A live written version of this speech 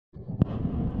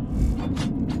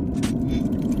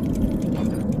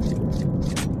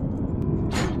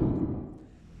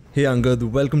Hey Angad,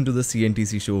 welcome to the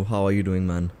CNTC Show. How are you doing,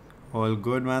 man? All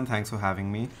good, man. Thanks for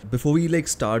having me. Before we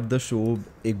start the show,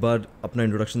 एक बार अपना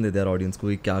introduction दे दे यार audience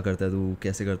को, क्या करता है तू,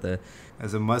 कैसे करता है?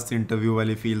 ऐसे मस्त interview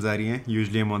वाली feels आ रही हैं.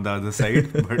 Usually I'm on the other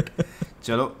side, but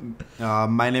चलो.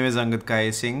 My name is Angad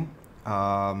Kahai Singh.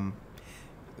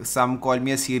 Some call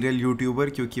me a serial YouTuber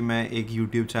क्योंकि मैं एक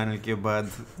YouTube channel के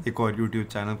बाद एक और YouTube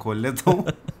channel खोल लेता हूँ.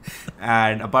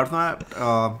 And apart from that,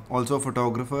 also a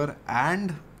photographer,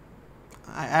 and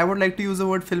I would like to use the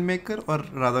word filmmaker, or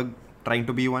rather trying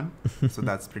to be one. So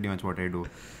that's pretty much what I do.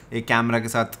 एक camera के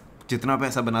साथ जितना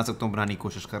पैसा बना सकता हूँ बनाने की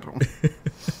कोशिश कर रहा हूँ.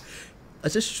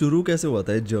 अच्छा, शुरू कैसे हुआ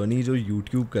था जर्नी जो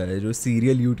YouTube का है, जो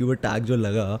सीरियल यूट्यूबर टैग जो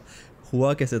लगा,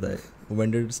 हुआ कैसे था?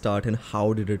 When did it start and how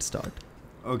did it start?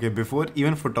 Okay, before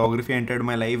even photography entered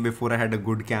my life, before I had a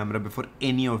good camera, before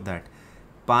any of that,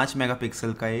 5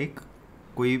 megapixel का एक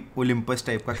कोई ओलंपस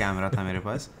टाइप का camera था मेरे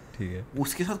पास. ठीक है.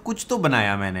 उसके साथ कुछ तो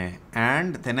बनाया मैंने,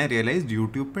 and then I realised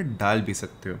YouTube पे डाल भी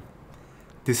सकते हो.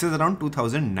 This is around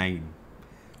 2009.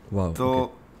 वाओ.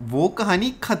 तो वो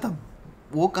कहानी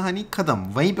खत्म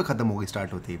वहीं पे खत्म हो गई,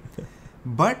 स्टार्ट होती है.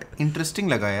 बट इंटरेस्टिंग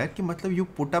लगा यार कि मतलब you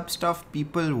put up stuff,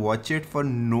 people watch it for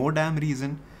no dam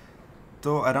reason.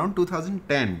 तो around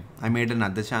 2010 I made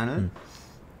another channel.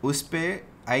 उस पे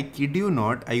I kid you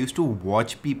not, I used to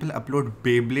watch people upload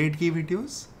Beyblade की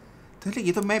वीडियोस. तो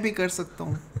ये तो मैं भी कर सकता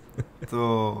हूँ.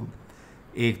 तो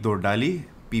एक दो डाली,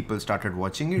 people started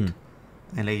watching it,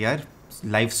 and like यार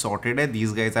लाइफ सॉर्टेड है,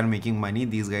 these guys are making money,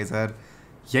 these guys are,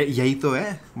 यही तो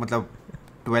है. मतलब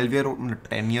 10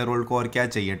 ईयर ओल्ड को और क्या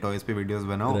चाहिए, टॉयज पे वीडियोस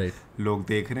बनाओ, लोग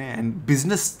देख रहे हैं, एंड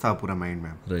बिजनेस था पूरा माइंड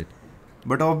में.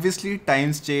 But obviously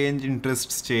times change,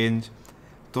 interest change.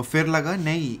 तो फिर लगा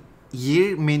नहीं,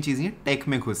 ये मेन चीज़ है, टेक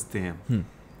में घुसते हैं.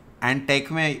 एंड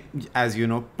टेक में एज यू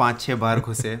नो 5-6 बार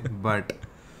घुसे, बट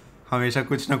हमेशा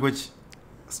कुछ ना कुछ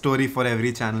स्टोरी फॉर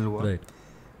एवरी चैनल हुआ.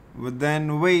 बट देन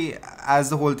वही as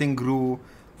the whole thing Guru,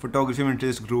 photography में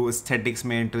इंटरेस्ट ग्रू, एस्थेटिक्स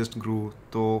में इंटरेस्ट ग्रू,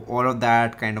 तो all of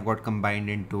that kind of got combined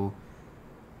into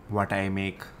what I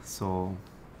make. सो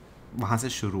वहाँ से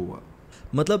शुरू हुआ.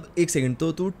 मतलब एक सेकंड,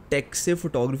 तो तू टेक से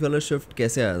फोटोग्राफी वाला शिफ्ट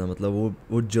कैसे आया था? मतलब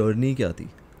वो जर्नी क्या थी?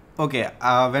 Okay,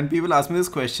 when people ask me this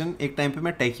question, एक टाइम पे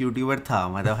मैं टेक यूट्यूबर था.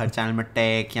 मतलब हर चैनल में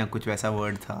टेक या कुछ वैसा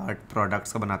वर्ड था,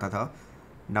 प्रोडक्ट्स का बनाता था.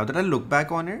 Now that I look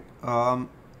back on it,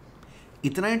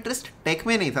 इतना इंटरेस्ट टेक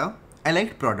में नहीं था. I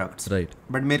like products, right.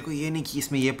 But मेरे को ये नहीं कि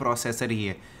इसमें ये प्रोसेसर ही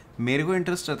है. मेरे को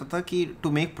इंटरेस्ट रहता था कि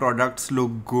to make products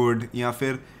look good, या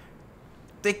फिर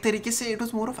तो एक तरीके से it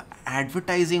was more of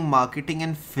advertising, marketing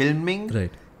and filming.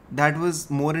 Right. That was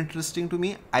more interesting to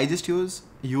me. I just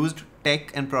used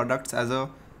take and products as a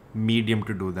medium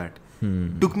to do that.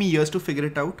 Took me years to figure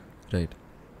it out. Right.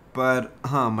 पर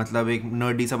हाँ, मतलब एक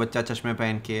nerdy सा बच्चा चश्मे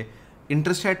पहन के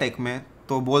interest है टेक में,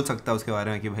 तो बोल सकता है उसके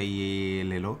बारे में कि भाई ये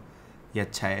ले लो, ये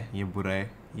अच्छा है, ये बुरा है,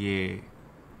 ये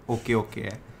ओके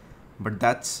है. But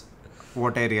that's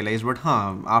what I realise. But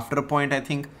हाँ, after a point I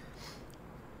think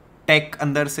take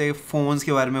अंदर से फोन्स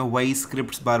के बारे में वही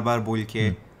स्क्रिप्ट्स बार बार बोल के,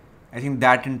 I think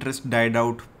that interest died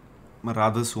out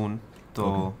rather सून.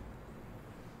 तो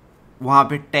वहाँ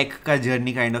पे टेक का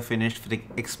journey kind of finished,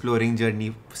 exploring journey,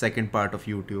 second part of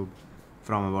YouTube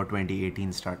from about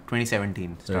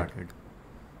 2017 started.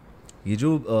 ये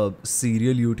जो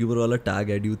सीरियल यूट्यूबर वाला टैग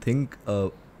है, डू यू थिंक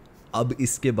अब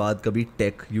इसके बाद कभी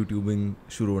टेक यूट्यूबिंग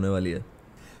शुरू होने वाली है?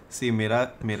 सी मेरा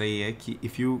ये है कि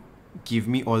if you give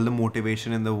me all the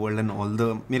motivation in the world and all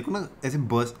the, मेरे को ना ऐसे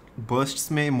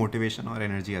बर्स्ट्स में मोटिवेशन और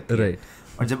एनर्जी आती है.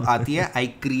 और जब आती है, I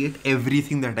create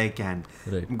everything that I can,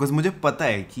 because मुझे पता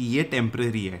है कि ये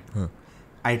टेम्पररी है.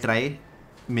 I try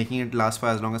making it last for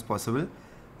as long as possible.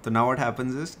 तो नाउ व्हाट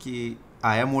हैपेंस इज कि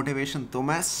आया मोटिवेशन तो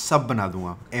मैं सब बना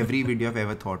दूंगा. Every video I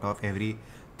ever thought of, every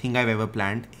thing I ever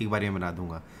planned, एक बार में बना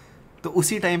दूंगा. तो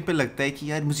उसी टाइम पे लगता है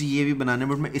कि यार मुझे ये भी बनाना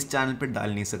है, बट मैं इस चैनल पे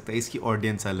डाल नहीं सकता, इसकी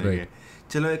ऑडियंस अलग है.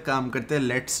 चलो एक काम करते हैं,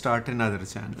 लेट्स स्टार्ट अनदर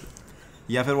चैनल.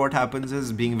 या फिर what happens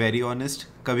is, being very honest,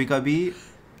 कभी कभी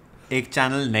एक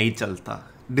चैनल नहीं चलता,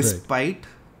 despite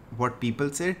what people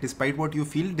say, despite what you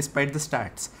feel, despite the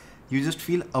stats, you just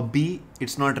feel abhi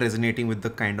it's not resonating with the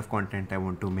kind of content I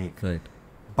want to make. Right.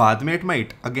 बाद में it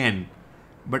might again,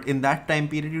 but in that time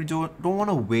period you don't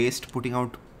want to waste putting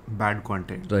out bad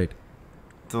content. Right.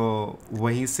 तो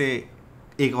वहीं से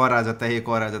एक और आ जाता है, एक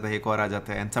और आ जाता है, एक और आ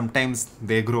जाता है, and sometimes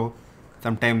they grow,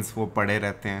 sometimes वो पड़े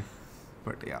रहते हैं.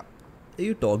 But yeah.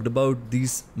 You talked about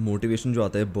these motivation जो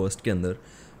आता है burst के अंदर.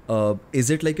 Is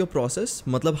it like your process?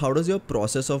 मतलब how does your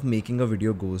process of making a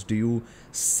video goes? Do you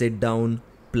sit down,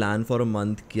 plan for a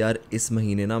month कि यार इस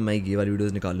महीने ना मैं ये वाली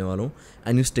वीडियोस निकालने वाला हूँ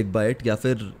and you stick by it, या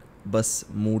फिर बस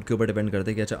मूड के ऊपर डिपेंड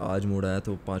करते हैं कि अच्छा आज मूड आया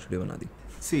तो 5 वीडियो बना दी?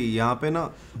 सी यहाँ पे ना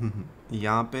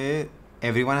यहाँ पे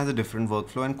everyone has a different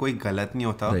workflow and कोई गलत नहीं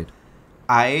होता. Right.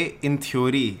 I, in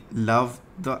theory, love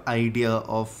the idea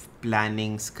of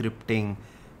planning, scripting,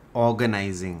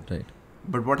 organizing. Right.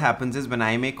 But what happens is when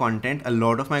I make content, a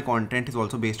lot of my content is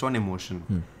also based on emotion.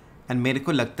 And मेरे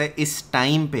को लगता है इस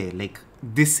time पे like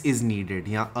this is needed.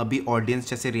 यहाँ अभी audience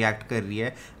जैसे react कर रही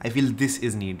है, I feel this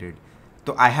is needed.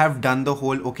 तो I have done the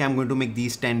whole okay I'm going to make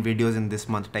these 10 videos in this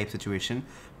month type situation.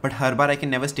 But her bar I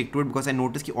can never stick to it because I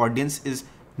notice कि audience is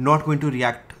not going to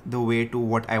react the way to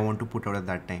what I want to put out at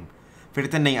that time. फिर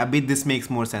इतना नहीं अभी this makes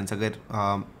more sense. अगर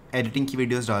editing की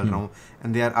videos डाल रहा हूँ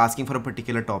and they are asking for a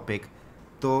particular topic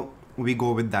तो we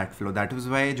go with that flow. That is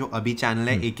why जो अभी channel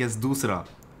है AKS दूसरा,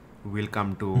 we'll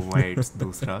come to why it's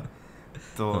दूसरा.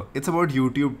 तो it's about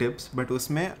YouTube tips but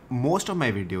उसमें most of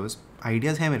my videos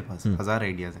ideas हैं मेरे पास, 1000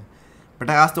 ideas हैं. But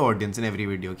I ask the audience in every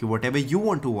video कि whatever you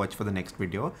want to watch for the next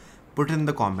video, put it in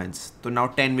the comments. तो now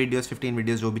 10 videos, 15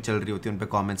 videos जो भी चल रही होती है उन पे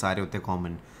comments आ रहे होते हैं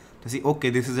common. तो see,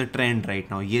 okay, this is a trend right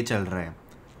now, ये चल रहा है.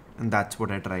 And that's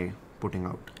what I try putting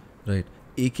out. Right.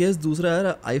 AKS दूसरा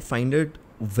यार, I find it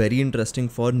very interesting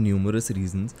for numerous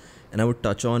reasons and I would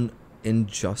touch on in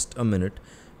just a minute.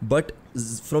 But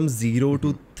from 0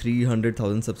 to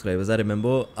 300,000 subscribers, I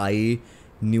remember I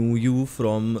knew you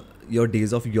from your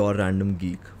days of Your Random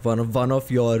Geek, one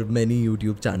of your many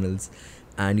YouTube channels,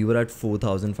 and you were at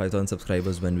 4,000 5,000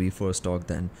 subscribers when we first talked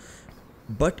then.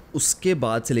 But उसके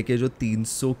बाद से लेके जो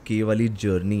 300K वाली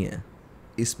journey है,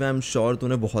 इसमें I'm sure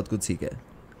तूने बहुत कुछ सीखा है,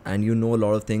 and you know a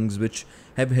lot of things which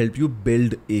have helped you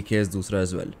build AKS दूसरा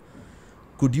as well.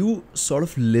 Could you sort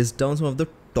of list down some of the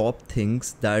top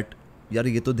things that यार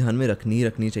ये तो ध्यान में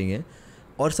रखनी चाहिए,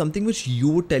 or something which you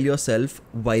would tell yourself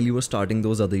while you were starting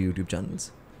those other YouTube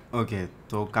channels? Okay,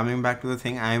 so coming back to the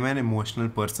thing, I am an emotional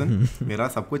person. मेरा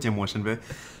सब कुछ emotion पे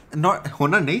not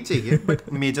होना नहीं चाहिए, but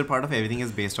major part of everything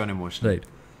is based on emotion. Right.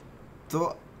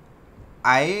 तो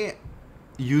I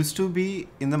used to be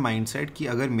in the mindset कि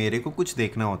अगर मेरे को कुछ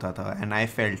देखना होता था and I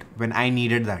felt when I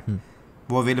needed that,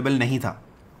 वो available नहीं था.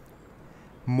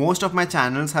 Most of my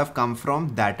channels have come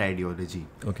from that ideology.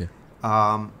 Okay.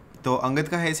 तो अंगद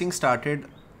काहाई सिंह started,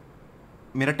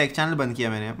 मेरा टेक चैनल बंद किया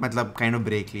मैंने, मतलब काइंड ऑफ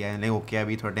ब्रेक लिया, लाइक ओके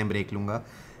अभी थोड़ा टाइम ब्रेक लूँगा.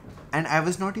 And I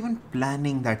was not even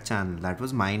planning that channel, that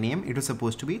was my name, it was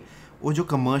suppose to be वो जो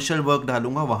कमर्शियल वर्क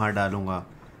डालूंगा वहाँ डालूंगा.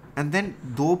 एंड देन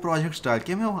 2 प्रोजेक्ट्स डाल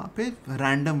के मैं वहाँ पे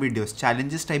रैंडम वीडियोस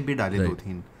चैलेंजेस टाइप भी डाले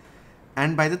 2-3.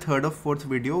 एंड बाय द 3rd और 4th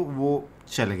वीडियो वो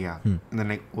चल गया. And then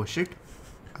like oh shit,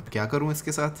 अब क्या करूँ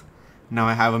इसके साथ. Now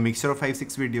I have a mixture of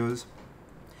 5-6 videos.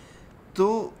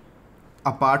 तो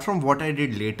apart from what I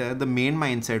did later, the main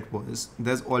mindset was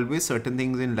there's always certain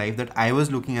things in life that I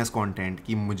was looking as content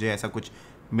कि मुझे ऐसा कुछ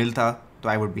मिलता तो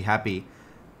I would be happy.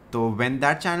 तो when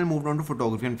that channel moved on to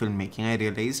photography and filmmaking, I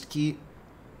realized कि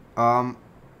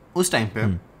उस time पे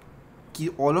कि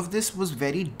all of this was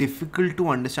very difficult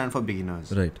to understand for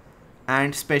beginners. Right.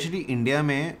 And especially India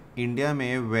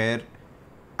में where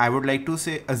I would like to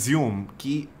say assume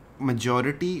कि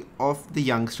majority of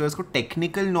the youngsters को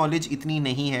technical knowledge इतनी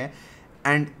नहीं है.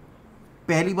 एंड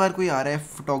पहली बार कोई आ रहा है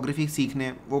फोटोग्राफी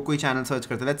सीखने, वो कोई चैनल सर्च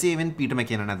करता है, let's say even Peter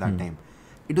McKinnon at that time,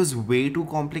 it was way too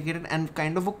complicated and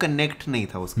kind of वो कनेक्ट नहीं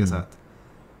था उसके साथ.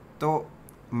 तो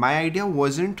my idea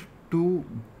wasn't to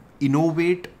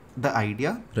innovate the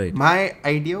idea, my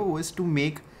idea was to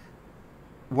make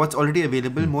what's already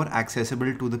available more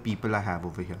accessible to the people I have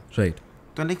over here. Right.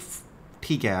 तो like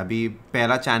ठीक है, अभी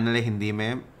पहला चैनल है हिंदी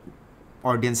में,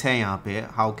 ऑडियंस है यहाँ पे,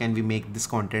 how can we make this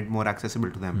content more accessible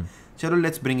to them. चलो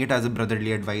let's bring it as a brotherly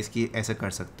advice कि ऐसे कर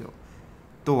सकते हो.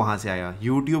 तो वहाँ से आया.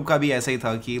 यूट्यूब का भी ऐसा ही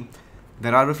था कि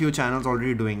there are a few channels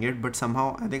already doing it, but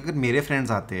somehow I think अगर मेरे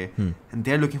फ्रेंड्स आते हैं and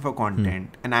they are looking for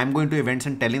content and I am going to events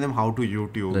and telling them how to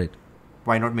YouTube,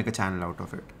 why not make a channel out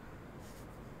of it.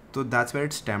 तो that's where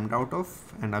it stemmed out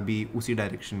of and अभी उसी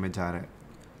direction में जा रहा है.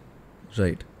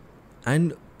 Right.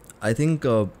 And I think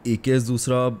AKS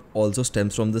दूसरा also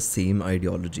stems from the same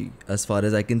ideology as far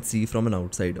as I can see from an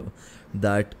outsider,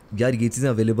 that यार ये चीज़ें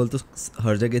available तो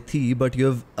हर जगह थी, but you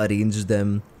have arranged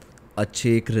them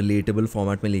अच्छे एक relatable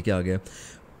format में लेके आ गए.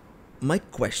 My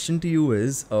question to you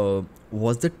is,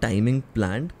 was the timing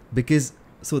planned? Because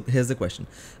so here's the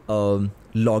question.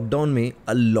 Lockdown में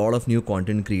a lot of new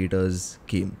content creators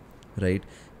came,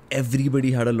 right? Everybody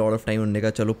had a lot of time. उन्होंने कहा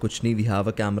चलो कुछ नहीं, we have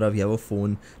a camera, we have a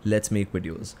phone, let's make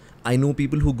videos. I know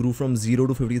people who grew from 0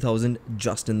 to 50,000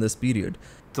 just in this period.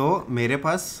 तो मेरे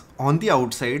पास on the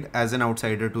outside, as an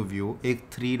outsider to view, एक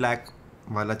 3 lakh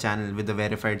वाला channel with a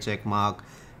verified check mark,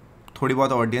 थोड़ी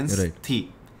बहुत audience थी.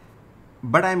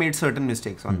 but I made certain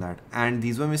mistakes on that, and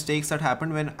these were mistakes that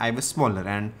happened when I was smaller,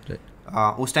 and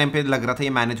उस time पे लग रहा था ये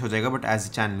मैनेज हो जाएगा, but as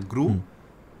the channel grew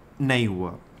नहीं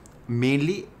हुआ.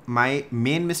 Mainly my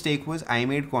main mistake was I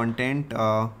made content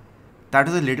that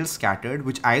was a little scattered,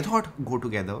 which I thought go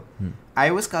together.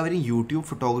 I was covering YouTube,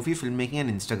 photography, filmmaking,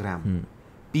 and Instagram.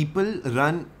 People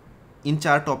run in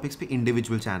 4 topics पे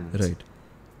individual channels. Right.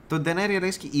 So then I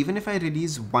realized कि even if I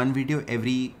release one video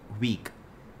every week,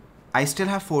 I still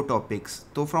have 4 topics.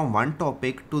 So from one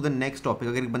topic to the next topic,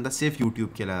 अगर एक बंदा सिर्फ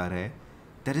YouTube के लगा रहा है,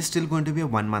 there is still going to be a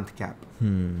 1 month gap.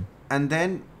 And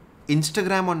then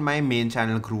Instagram on my main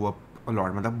channel grew up a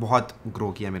lot. मतलब बहुत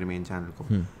grow किया मेरे main channel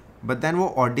को. But then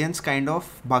वो audience kind of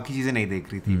बाकी चीज़ें नहीं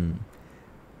देख रही थी.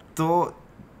 तो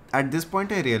at this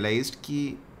point I realized कि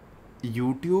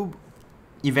YouTube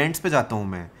events पे जाता हूँ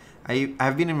मैं. I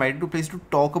have been invited to places to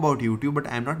talk about YouTube, but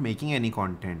I am not making any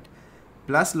content.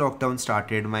 Plus lockdown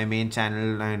started, my main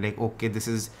channel, and like okay, this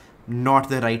is not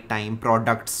the right time.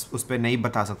 Products उस पे नहीं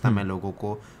बता सकता मैं लोगों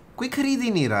को, कोई खरीद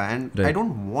ही नहीं रहा, and I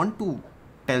don't want to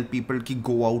tell people कि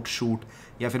go out shoot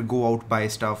या फिर go out buy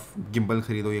stuff, gimbal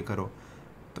खरीदो ये करो.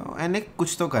 तो मैंने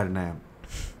कुछ तो करना है.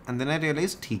 And then I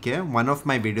realized ठीक है, one of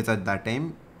my videos at that time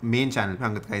main channel पे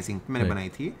अंगद काई सिंह पे मैंने बनाई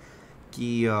थी कि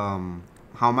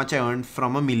how much I earned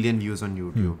from 1 million views on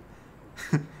YouTube,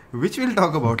 which we'll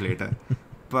talk about later.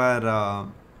 पर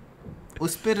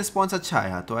उस पर रिस्पॉन्स अच्छा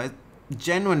आया, तो आई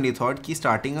genuinely thought कि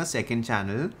starting a second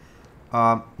channel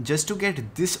just to get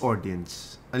this audience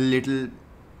a little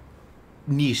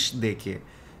niche देके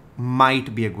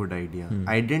might be a good idea.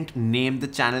 I didn't name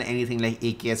the channel anything like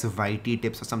AKS YT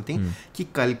tips or something कि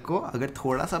कल को अगर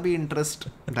थोड़ा सा भी interest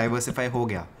diversify हो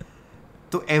गया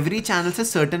तो every channel से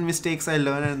certain mistakes I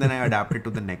learn and then I adapt it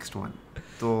to the next one.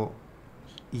 तो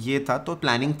ये था, तो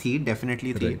planning थी,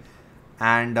 definitely थी.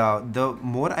 And the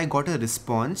more I got a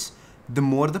response, the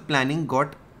more the planning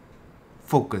got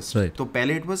focused. तो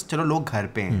पहले it was चलो लोग घर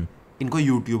पे हैं, इनको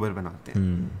YouTuber बनाते हैं.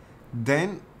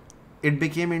 Then it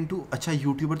became into अच्छा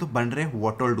YouTuber तो बन रहे हैं,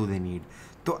 what all do they need?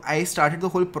 तो I started the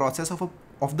whole process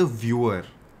of the viewer.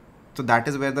 So that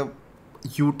is where the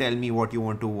you tell me what you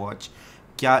want to watch.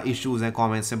 क्या issues हैं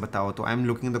comments में बताओ, तो I'm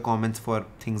looking in the comments for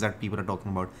things that people are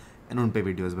talking about and उन पे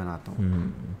videos बनाता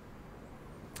हूँ.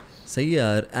 सही है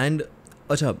यार. And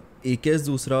अच्छा, AKS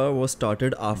दूसरा was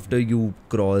started after you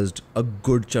crossed a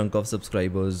good chunk of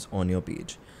subscribers on your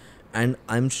page, and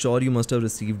I'm sure you must have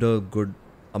received a good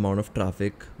amount of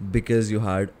traffic because you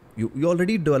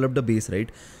already developed a base,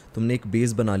 right? तुमने एक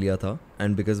base बना लिया था,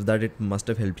 and because of that it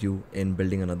must have helped you in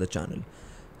building another channel.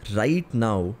 Right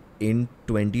now in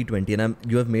 2020, and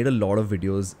you have made a lot of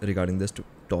videos regarding this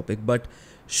topic, but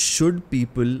should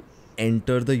people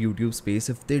enter the YouTube space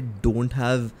if they don't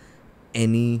have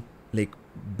any like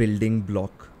building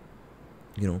block,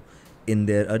 in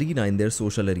their arena, in their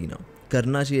social arena?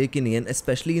 करना चाहिए कि नहीं? And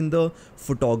especially in the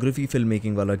photography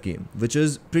filmmaking वाला game, which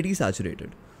is pretty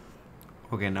saturated.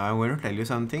 Okay, now I'm going to tell you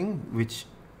something which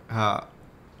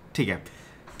ठीक है,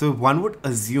 तो one would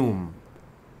assume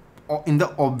in the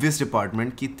obvious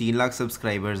department कि 3 lakh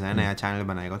subscribers हैं, नया चैनल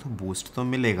बनाएगा तो बूस्ट तो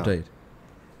मिलेगा.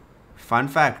 फन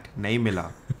फैक्ट, नहीं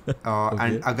मिला.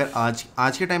 एंड अगर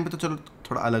आज के टाइम पे तो चलो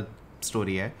थोड़ा अलग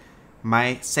स्टोरी है.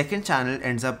 My second channel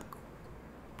ends up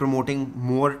promoting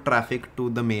more traffic to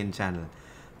the main channel.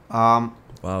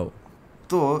 Wow.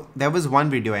 तो there was one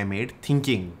video I made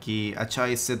thinking कि अच्छा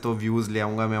इससे तो views ले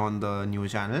आऊँगा मैं on the new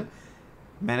channel.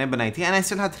 मैंने बनाई थी and I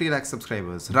still had 3 lakh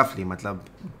subscribers roughly, मतलब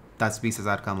 10-20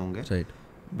 हज़ार कम होंगे. Right.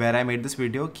 Where I made this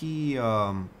video कि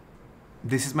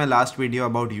this is my last video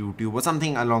about YouTube or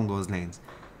something along those lines.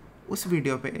 उस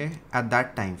video पे at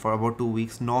that time for about 2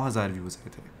 weeks 9,000 views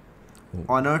आए थे.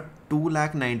 On a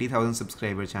 2,90,000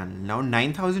 subscriber channel. Now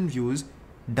 9,000 views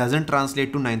doesn't translate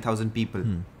to 9,000 people.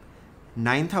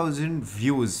 9,000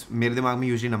 views, मेरे दिमाग में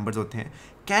usually numbers होते हैं,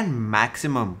 can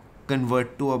maximum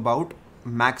convert to about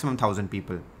maximum 1,000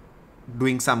 people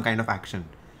doing some kind of action.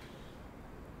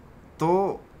 तो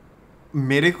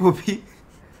मेरे को भी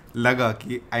लगा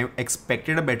कि I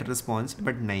expected a better response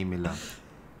but नहीं मिला.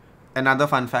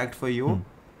 Another fun fact for you,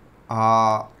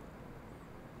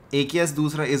 AKS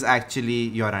दूसरा is actually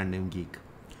your random geek.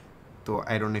 तो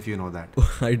I don't know if you know that.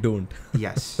 I don't.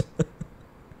 Yes.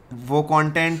 वो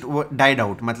content वो died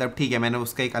out, मतलब ठीक है, मैंने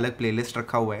उसका एक अलग playlist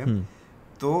रखा हुआ है.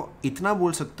 तो इतना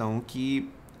बोल सकता हूँ कि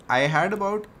I had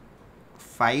about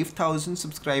 5,000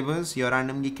 subscribers your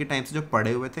random geek के टाइम से जो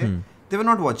पड़े हुए थे. They were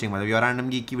not watching, मतलब your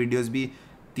random geek की videos भी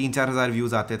 3-4 हज़ार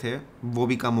views आते थे, वो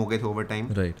भी कम हो गए थे over time.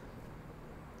 Right.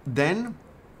 Then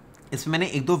इसमें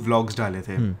मैंने 1-2 vlogs डाले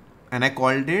थे. And I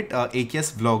called it AKS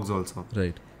vlogs also.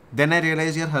 Right. Then I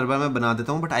realized यार हर बार मैं बना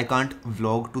देता हूँ but I can't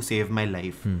vlog to save my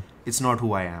life. it's not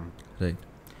who I am. Right.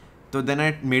 So then I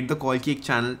made the call कि एक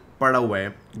channel पड़ा हुआ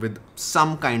है with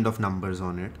some kind of numbers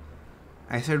on it.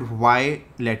 I said why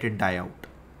let it die out?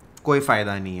 कोई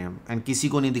फ़ायदा नहीं है and किसी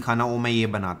को नहीं दिखाना वो मैं ये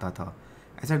बनाता था.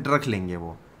 I said रख लेंगे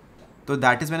वो. So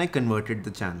that is when I converted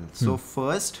the channel. So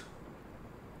first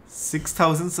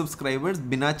 6,000 subscribers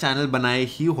बिना चैनल बनाए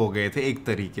ही हो गए थे एक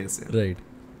तरीके से. Right.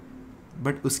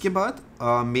 बट उसके बाद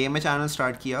मई में चैनल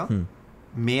स्टार्ट किया.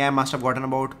 May I must have gotten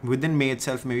about within May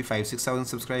itself maybe 5,000-6,000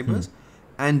 subscribers,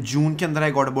 and June के अंदर I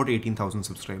got about 18,000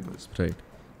 subscribers. Right.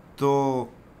 So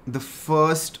the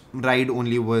first ride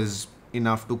only was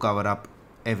enough to cover up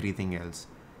everything else.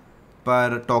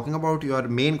 पर talking about your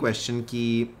main question कि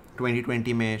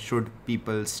 2020 में should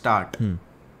people start?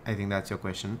 I think that's your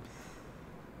question.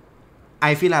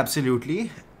 I feel absolutely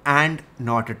and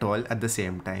not at all at the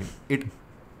same time. It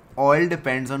all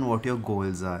depends on what your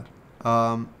goals are.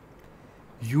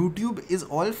 YouTube is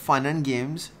all fun and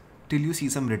games till you see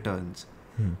some returns.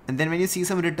 And then when you see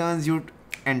some returns, you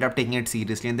end up taking it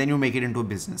seriously and then you make it into a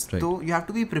business. Right. So you have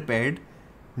to be prepared.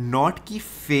 Not कि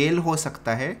fail हो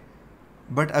सकता है,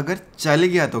 but अगर चल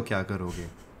गया तो क्या करोगे?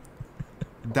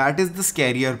 That is the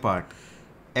scarier part.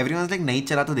 Everyone's like नहीं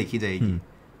चला तो देखी जाएगी.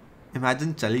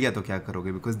 Imagine चल गया तो क्या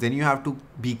करोगे? Because then you have to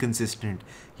be consistent.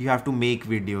 You have to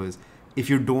make videos. If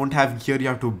you don't have gear, you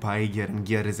have to buy gear, and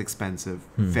gear is expensive,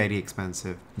 very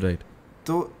expensive. Right.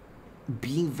 So,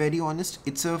 being very honest,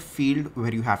 it's a field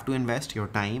where you have to invest your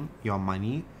time, your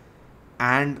money,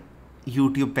 and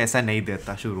YouTube पैसा नहीं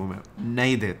देता शुरू में,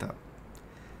 नहीं देता.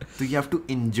 So you have to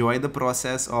enjoy the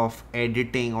process of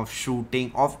editing, of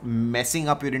shooting, of messing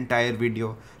up your entire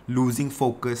video, losing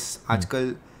focus.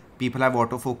 आजकल people have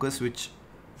autofocus, which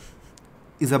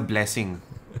is a blessing.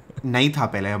 नहीं था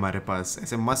पहले हमारे पास.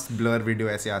 ऐसे मस्त ब्लर वीडियो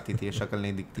ऐसे आती थी, शक्ल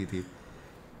नहीं दिखती थी.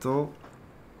 तो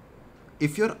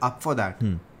if you're up for that,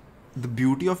 the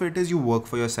beauty of it is you work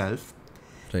for yourself.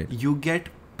 Right. You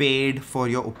get paid for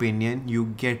your opinion. You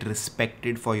get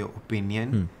respected for your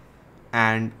opinion.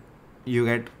 And you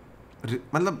get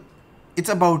मतलब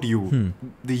it's about you.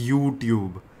 The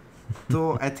YouTube.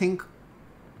 तो I think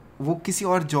वो किसी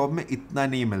और job में इतना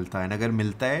नहीं मिलता है. अगर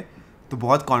मिलता है तो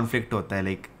बहुत कॉन्फ्लिक्ट होता है.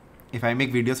 Like if I make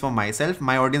videos for myself,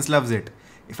 my audience loves it.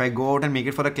 If I go out and make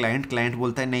it for a client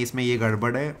बोलता है नहीं इसमें ये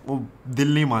गड़बड़ है, वो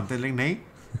दिल नहीं मानते. लेकिन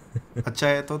नहीं अच्छा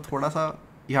है तो थोड़ा सा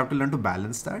you have to learn to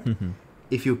balance that.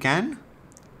 If you can,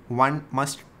 one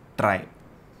must try.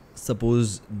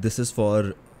 Suppose this is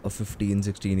for a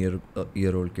 15-16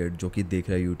 year old kid जो कि देख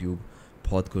रहा है YouTube,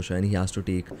 बहुत खुश है, and he has to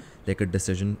take like a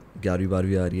decision.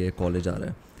 11वीं-12वीं आ रही है, कॉलेज आ रहा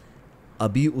है,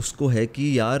 अभी उसको है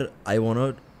कि यार I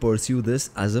wanna pursue this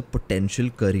as a potential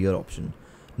career option,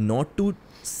 not to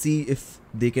see if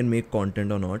they can make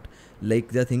content or not.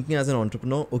 Like they're thinking as an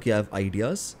entrepreneur, okay, I have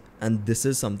ideas and this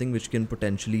is something which can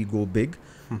potentially go big.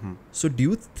 So do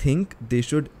you think they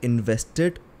should invest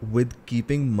it with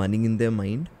keeping money in their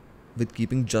mind, with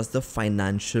keeping just the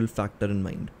financial factor in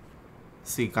mind?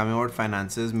 See, coming about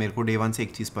finances, मेरे को day one से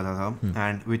एक चीज़ पता था,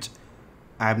 and which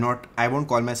I won't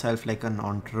call myself like an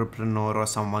entrepreneur or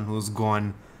someone who's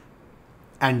gone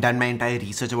and done my entire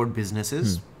research about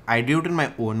businesses. I do it in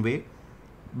my own way.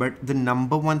 But the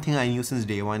number one thing I knew since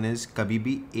day one is कभी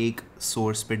भी एक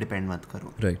source पे depend मत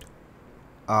करो. Right.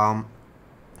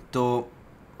 तो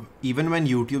even when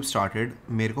YouTube started,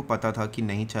 मेरे को पता था कि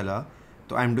नहीं चला,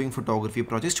 तो I'm doing photography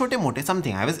projects, छोटे मोटे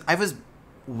something. I was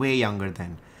way younger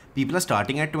then. People are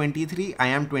starting at 23. I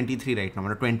am 23 right now.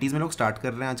 मतलब 20s में लोग start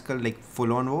कर रहे हैं आजकल, like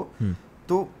full on वो.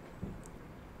 तो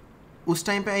उस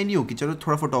टाइम पे आई नहीं हो कि चलो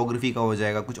थोड़ा फोटोग्राफी का हो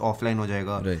जाएगा, कुछ ऑफलाइन हो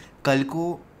जाएगा. कल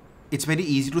को इट्स वेरी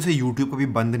इजी टू से यूट्यूब कभी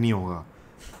बंद नहीं होगा,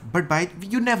 but by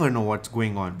you never know what's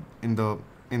going on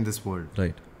in this world.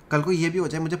 Right. कल को ये भी हो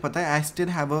जाए, मुझे पता है I still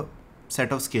have a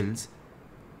set of skills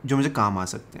जो मुझे काम आ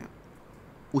सकते हैं.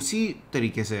 उसी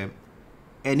तरीके से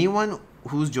anyone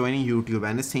who is joining YouTube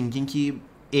and is thinking कि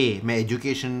ए मैं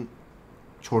एजुकेशन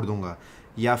छोड़ दूंगा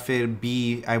या फिर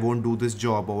B I won't do this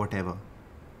job और what ever,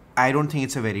 I don't think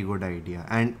it's a very good idea.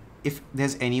 And if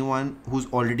there's anyone who's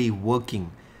already working,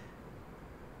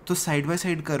 तो side by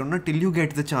side करो ना till you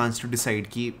get the chance to decide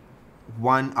कि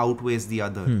one outweighs the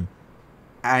other.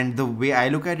 And the way I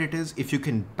look at it is, if you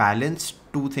can balance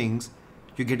two things,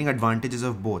 you're getting advantages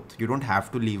of both. You don't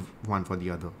have to leave one for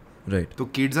the other. Right.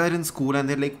 So kids are in school and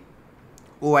they're like,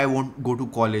 oh I won't go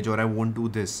to college or I won't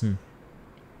do this.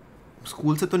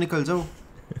 School से तो निकल जाओ.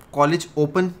 College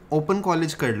open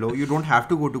college कर लो. You don't have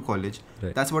to go to college.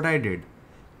 That's what I did,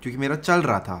 क्योंकि मेरा चल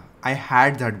रहा था. I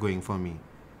had that going for me.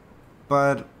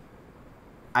 पर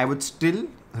आई वुड स्टिल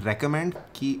recommend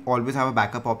कि always have a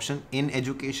backup option in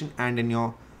education and in your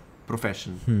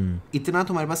profession. इतना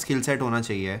तुम्हारे पास skill set होना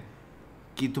चाहिए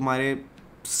कि तुम्हारे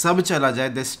सब चला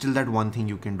जाए, there's still that one thing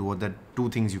you can do or that two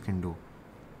things you can do.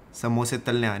 समोसे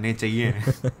तलने आने चाहिए.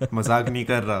 मजाक नहीं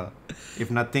कर रहा.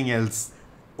 If nothing else.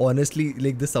 Honestly,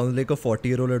 like this sounds like a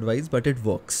 40-year-old advice, but it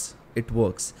works. It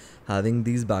works. Having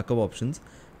these backup options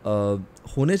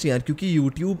होने चाहिए यार, क्योंकि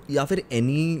YouTube या फिर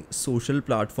any social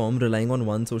platform relying on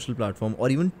one social platform or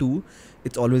even two,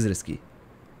 it's always risky.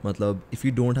 मतलब if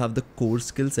you don't have the core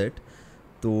skill set,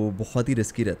 तो बहुत ही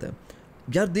risky रहता है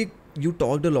यार. देख, you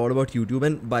talked a lot about YouTube,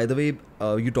 and by the way,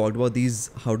 you talked about these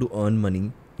how to earn money,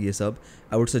 ये सब.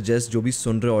 I would suggest जो भी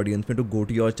सुन रहे audience में to go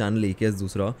to your channel AKS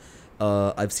दूसरा.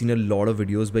 I've seen a lot of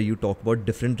videos where you talk about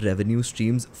different revenue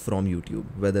streams from YouTube,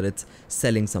 whether it's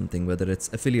selling something, whether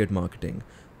it's affiliate marketing,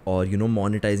 or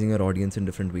monetizing your audience in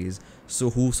different ways.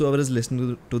 So whosoever is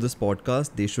listening to this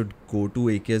podcast, they should go to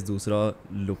AKS Dusra,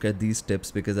 look at these tips,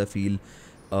 because I feel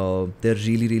they're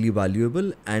really really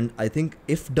valuable. And I think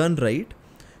if done right,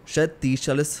 शायद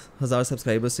 30-40 हज़ार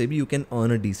subscribers से भी you can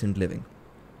earn a decent living.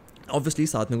 Obviously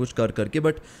साथ में कुछ करके,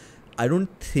 but I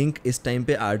don't think इस time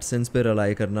पे AdSense पे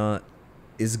rely करना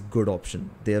is good option.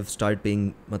 They have started paying,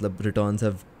 मतलब returns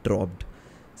have dropped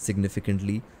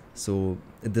significantly. So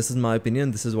this is my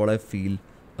opinion, this is what I feel,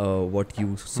 what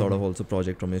you sort of also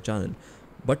project from your channel.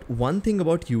 But one thing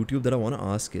about YouTube that I want to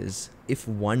ask is, if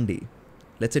one day,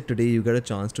 let's say today you get a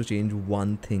chance to change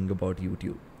one thing about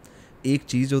YouTube, एक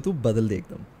चीज़ जो तू बदल दे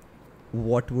एकदम,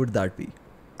 what would that be?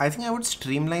 I think I would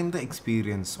streamline the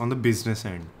experience on the business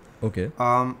end. Okay.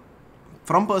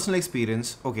 From personal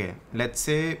experience, okay, let's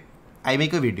say I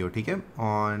make a video, ठीक है,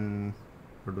 on,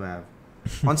 what do I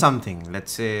have? On something,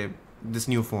 let's say this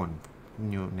new phone,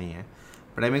 new नहीं है,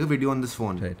 but I make a video on this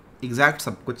phone. Right. Exact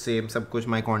सब कुछ same, सब कुछ,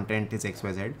 my content is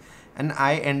XYZ, and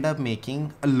I end up making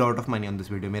a lot of money on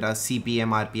this video. मेरा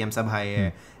CPM, RPM सब high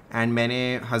है, and मैंने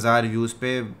 1000 views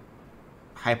पे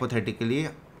hypothetically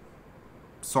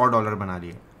 $100 बना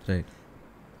लिए. Right.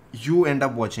 You end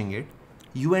up watching it,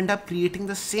 you end up creating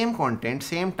the same content,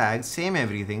 same tags, same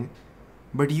everything,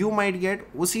 but you might get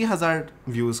उसी 1000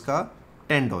 views का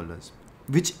 $10,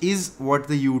 which is what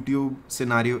the YouTube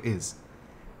scenario is.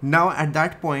 Now at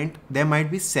that point there might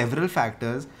be several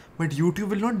factors, but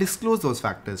YouTube will not disclose those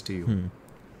factors to you.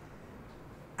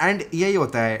 And यही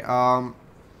होता है.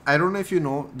 I don't know if you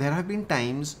know, there have been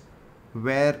times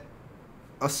where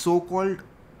a so-called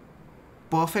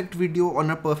perfect video on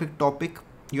a perfect topic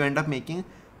you end up making,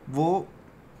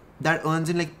 that earns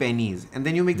in like pennies, and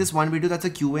then you make this one video that's a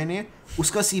Q&A,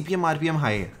 uska CPM RPM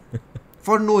high hai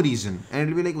for no reason, and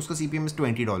it'll be like uska CPM is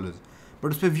 $20,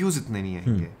 but uspe views itne nahi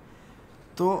aayenge.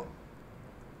 So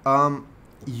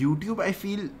YouTube, I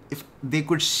feel if they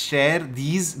could share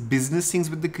these business things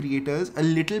with the creators a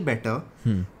little better,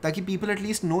 ताकि people at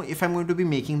least know, if I'm going to be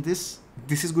making this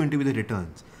is going to be the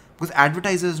returns. Because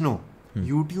advertisers know,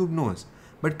 YouTube knows,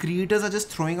 but creators are just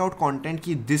throwing out content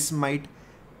कि this might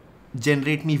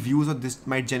generate me views or this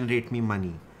might generate me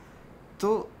money.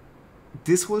 So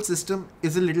this whole system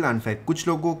is a little unfair. कुछ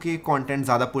लोगों के content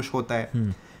ज़्यादा push होता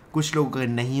है, कुछ लोगों का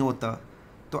नहीं होता.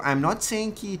 तो I'm not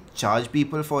saying कि charge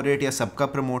people for it या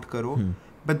सबका promote करो,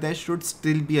 but there should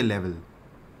still be a level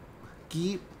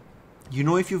कि, you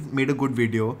know, if you've made a good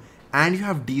video and you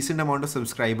have decent amount of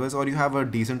subscribers or you have a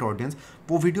decent audience,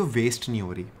 वो video waste नहीं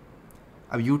हो रही.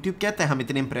 अब YouTube कहता है हम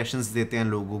इतने impressions देते हैं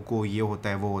लोगों को, ये होता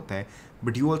है वो होता है,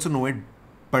 but you also know it,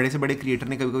 बड़े से बड़े creator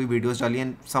ने कभी कभी videos डाली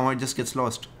and somehow it just gets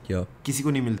lost. किसी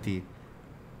को नहीं मिलती,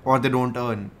 or they don't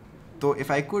earn. So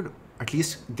if I could at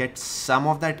least get some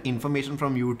of that information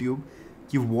from YouTube,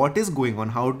 what is going on,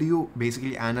 how do you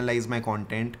basically analyze my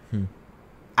content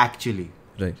actually,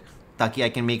 right, ताकि I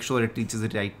can make sure it reaches the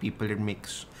right people,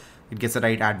 it gets the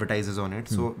right advertisers on it.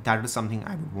 So that is something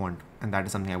I would want, and that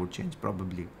is something I would change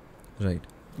probably. Right.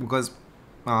 Because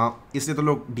इससे तो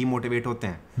लोग demotivate होते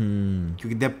हैं,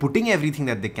 क्योंकि they're putting everything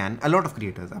that they can, a lot of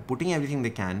creators are putting everything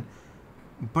they can,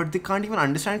 but they can't even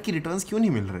understand कि returns क्यों नहीं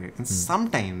मिल रहे. And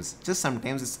sometimes, just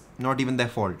sometimes, it's not even their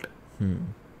fault.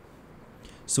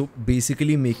 So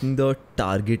basically making the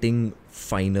targeting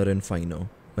finer and finer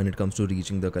when it comes to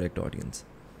reaching the correct audience.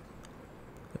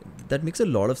 That makes a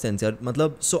lot of sense, yaar.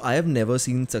 Matlab, so I have never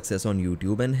seen success on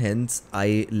YouTube, and hence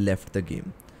I left the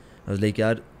game. I was like,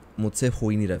 yaar, मुझसे हो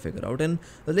ही नहीं रहा figure out, and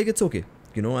I was like, it's okay.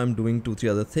 You know, I'm doing 2-3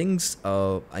 other things.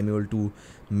 I'm able to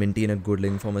maintain a good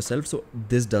living for myself. So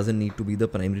this doesn't need to be the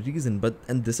primary reason.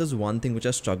 And this is one thing which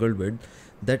I struggled with,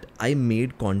 that I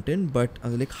made content, but I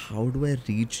was like, how do I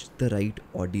reach the right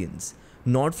audience?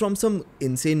 Not from some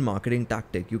insane marketing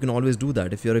tactic. You can always do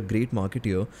that. If you're a great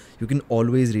marketer, you can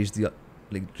always reach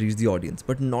the audience,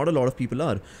 but not a lot of people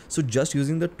are. So just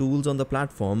using the tools on the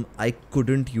platform, I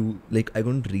couldn't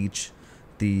reach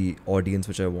the audience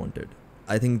which I wanted.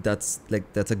 I think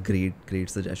that's a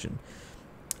great suggestion.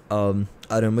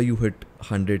 I remember you hit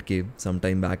 100K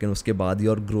sometime back, and उसके बाद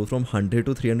your growth from 100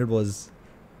 to 300 was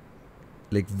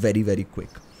like very very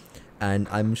quick. And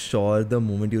I'm sure the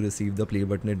moment you received the play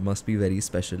button, it must be very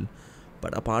special.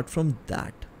 But apart from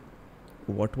that,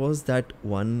 what was that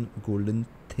one golden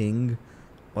thing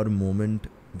or moment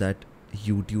that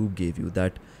YouTube gave you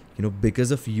that, you know,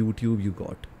 because of YouTube you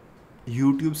got?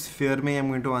 YouTube sphere में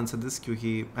I'm going to answer this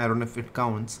क्योंकि I don't know if it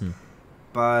counts.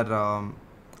 पर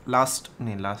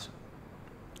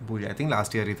I think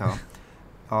last year ही था.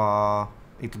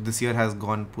 This year has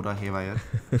gone पूरा haywire.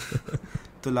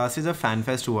 तो last year जब fan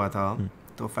fest हुआ था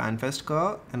तो फैन फेस्ट का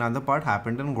another part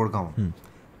happened in Gurgaon.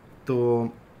 तो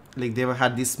like they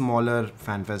had these smaller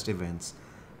fan fest events.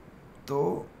 तो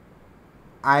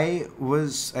I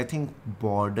was I think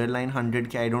borderline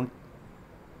 100K. I don't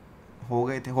हो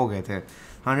गए थे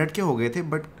 100K हो गए थे,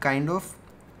 but kind of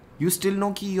you still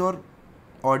know कि your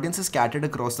audience is scattered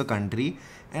across the country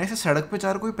and ऐसे सड़क पे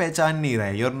चार कोई पहचान नहीं रहा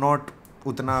है. You're not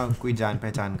उतना कोई जान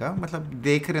पहचान का, मतलब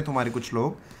देख रहे हैं तुम्हारे कुछ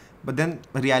लोग, but then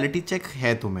reality check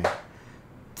है तुम्हें.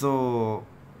 तो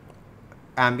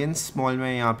एम्बियंस मॉल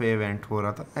में यहाँ पे इवेंट हो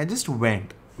रहा था. I just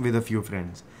went with a few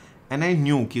friends and I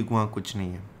knew कि वहाँ कुछ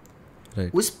नहीं है.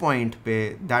 Right. उस पॉइंट पे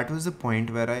that was the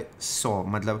point where I saw,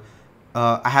 मतलब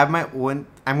I have my own,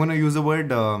 I am gonna use the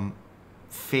word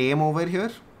fame over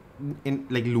here in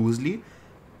like loosely,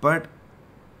 but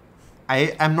I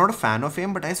am not a fan of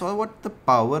fame, but I saw what the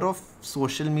power of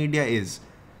social media is.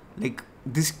 Like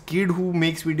this kid who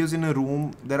makes videos in a room,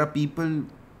 there are people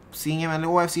seeing him and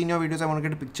like, oh, I've seen your videos, I want to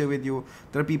get a picture with you.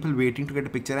 There are people waiting to get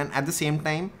a picture, and at the same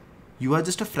time you are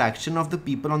just a fraction of the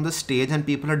people on the stage, and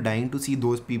people are dying to see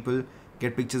those people,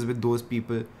 get pictures with those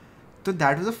people. So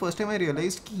that was the first time I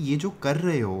realized कि ये जो कर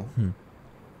रहे हो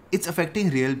it's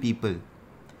affecting real people.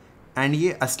 And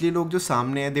ये असली लोग जो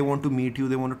सामने हैं, they want to meet you,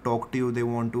 they want to talk to you, they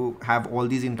want to have all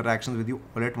these interactions with you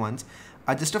all at once,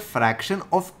 are just a fraction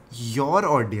of your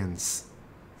audience.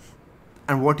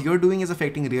 And what you're doing is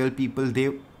affecting real people.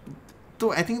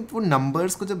 तो I think वो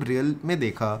numbers को जब real में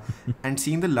देखा and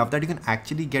seeing the love that you can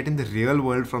actually get in the real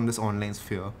world from this online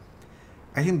sphere,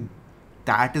 I think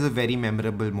that is a very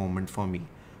memorable moment for me.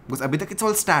 Because अभी तक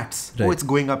it's all stats. Right. Oh,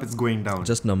 it's going up, it's going down.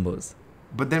 Just numbers.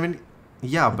 But then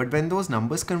when those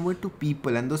numbers convert to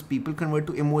people, and those people convert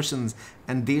to emotions,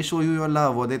 and they show you your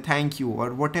love, or they thank you, or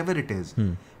whatever it is,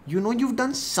 you know you've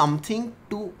done something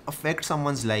to affect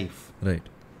someone's life.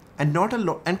 Right. And not a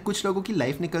lot. And कुछ लोगों की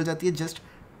life निकल जाती है just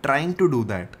trying to do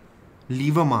that.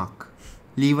 Leave a mark,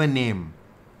 leave a name.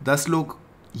 10 लोग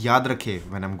याद रखे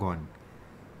when I'm gone.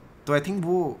 तो I think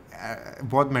वो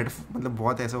बहुत मतलब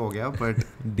बहुत ऐसा हो गया, but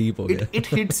deep हो गया.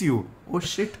 It hits you. Oh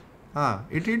shit. हाँ,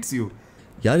 it hits you.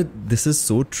 Yeah, this is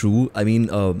so true. I mean,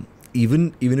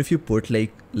 even if you put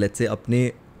like, let's say अपने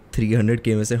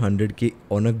 300K में से 100K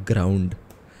on a ground,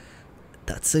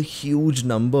 that's a huge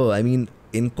number. I mean,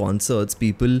 in concerts,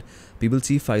 people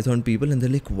see 5,000 people and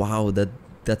they're like, wow,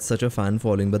 that's such a fan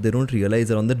following, but they don't realize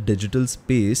that on the digital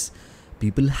space,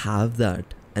 people have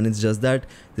that, and it's just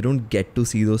that they don't get to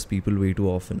see those people way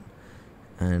too often.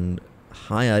 And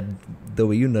हाँ यार,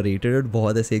 the way you narrated it,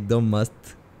 बहुत ऐसे एकदम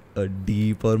मस्त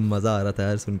deep और मज़ा आ रहा था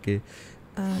यार सुन के.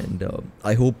 एंड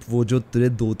आई होप वो जो तुझे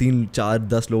 2, 3, 4,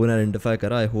 10 लोगों ने आइडेंटिफाई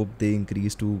करा, I hope they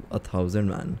increase to 1,000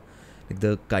 man. Like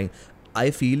the kind,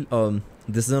 I feel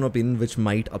this is an opinion which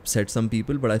might upset some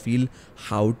people, but I feel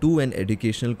how to and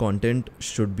educational content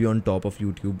should be on top of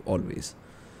YouTube always.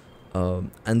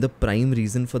 And the prime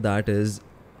reason for that is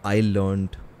I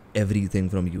learned everything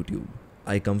from YouTube.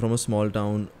 I come from a small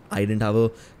town. I didn't have a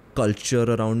culture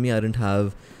around me. I didn't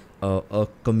have a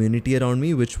community around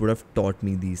me which would have taught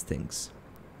me these things.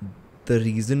 The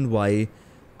reason why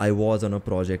I was on a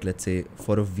project, let's say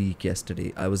for a week yesterday,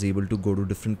 I was able to go to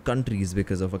different countries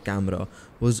because of a camera,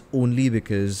 was only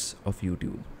because of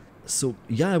YouTube. So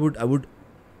yeah, I would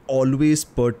always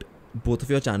put both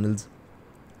of your channels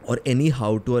or any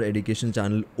how-to or education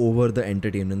channel over the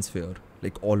entertainment sphere,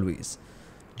 like always,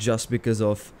 just because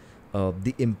of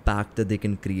the impact that they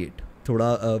can create. थोड़ा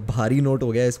भारी note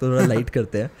हो गया, इसको थोड़ा light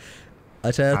करते हैं.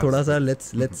 अच्छा यार, थोड़ा सा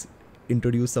let's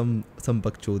introduce some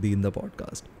बकचोदी in the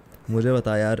podcast. मुझे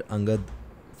बता यार अंगद,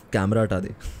 कैमरा हटा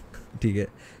दे, ठीक है,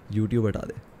 YouTube हटा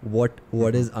दे.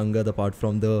 What is Angad apart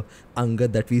from the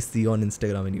Angad that we see on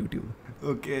Instagram and YouTube?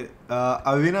 Okay,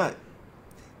 अभी ना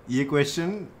ये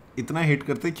क्वेश्चन इतना हिट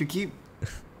करते हैं क्योंकि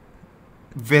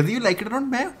whether you like it or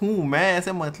not, मैं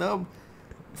ऐसे मतलब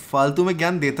फालतू में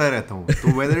ज्ञान देता रहता हूँ.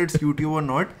 तो whether it's YouTube or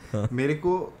not, मेरे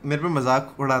पे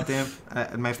मजाक उड़ाते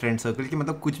हैं माय फ्रेंड सर्कल कि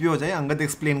मतलब कुछ भी हो जाए अंगद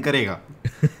एक्सप्लेन करेगा,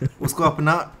 उसको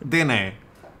अपना देना है.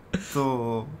 तो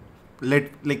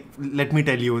let me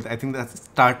tell you, I think that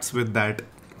starts with that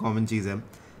common चीज़ है.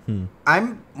 I'm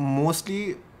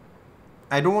mostly,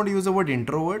 I don't want to use the word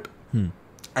introvert.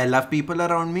 I love people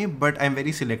around me, but I'm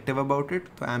very selective about it.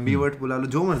 तो ambivert बुला लो,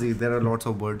 जो मर्जी, there are lots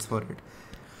of words for it.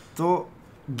 तो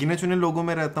गिने चुने लोगों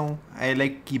में रहता हूँ. I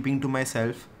like keeping to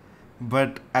myself,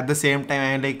 but at the same time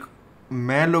I like,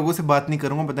 मैं लोगों से बात नहीं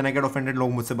करूँगा, but then I get offended,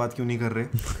 लोग मुझसे बात क्यों नहीं कर रहे.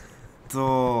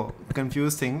 तो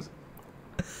confuse things.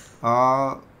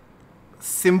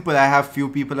 Simple, I have few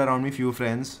people around me, few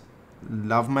friends,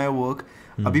 love my work.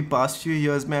 अभी past few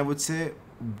years में I would say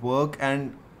work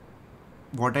and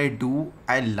what I do,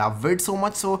 I love it so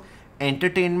much. So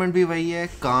entertainment भी वही है,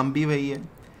 काम भी वही है.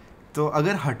 तो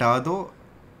अगर हटा दो,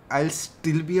 I'll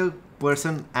still be a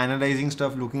person analyzing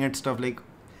stuff, looking at stuff like.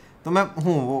 तो मैं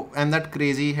हूँ वो, I'm that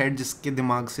crazy head जिसके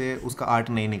दिमाग से उसका आर्ट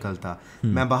नहीं निकलता.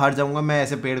 मैं बाहर जाऊँगा, मैं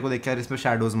ऐसे पेड़ को देख के यार इस पर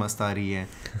शैडोज मस्त आ रही हैं,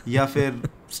 या फिर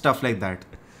stuff like that.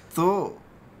 तो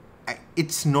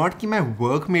it's not कि my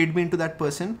work made me into that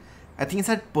person. I think it's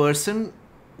that person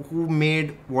who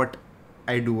made what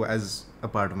I do as a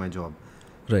part of my job.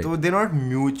 Right. So they're not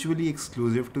mutually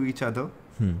exclusive to each other.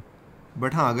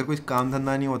 But हाँ, अगर कोई काम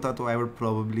धंधा नहीं होता तो I would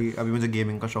probably, अभी मुझे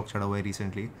गेमिंग का शौक चढ़ा हुआ है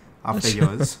recently after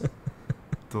years.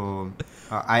 तो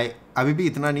अभी भी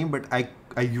इतना नहीं, but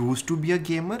I used to be a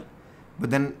gamer, but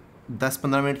then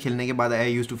 10-15 minute खेलने के बाद I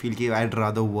used to feel कि I'd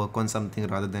rather work on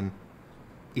something rather than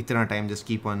इतना time just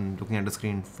keep on looking at the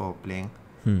screen for playing.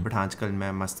 But आजकल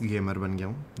मैं मस्त gamer बन गया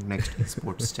हूँ, next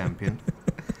स्पोर्ट्स चैम्पियन.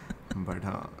 But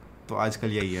हाँ, तो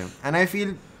आजकल यही है. And I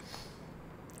feel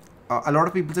a lot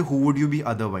of people say, who would you be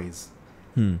otherwise?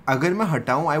 अगर मैं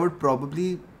हटाऊँ, I would probably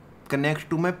connect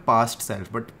to my past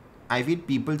self. But I feel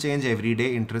people change every day,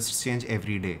 interests change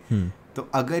every day. तो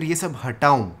अगर ये सब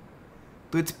हटाऊँ,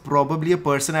 तो it's probably a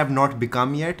person I've not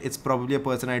become yet. It's probably a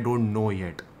person I don't know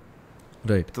yet.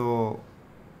 Right. So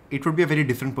it would be a very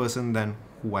different person than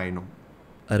who I know.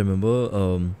 I remember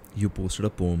you posted a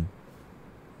poem.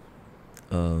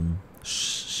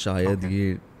 शायद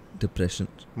ये depression.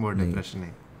 More depression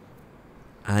है.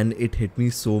 And it hit me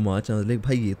so much. I was like,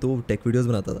 भाई ये तो tech videos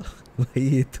बनाता था. भाई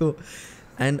ये तो,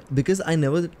 and because I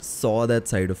never saw that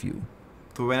side of you.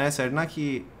 तो when I said ना कि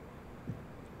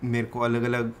मेरे को अलग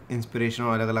अलग इंस्पिरेशन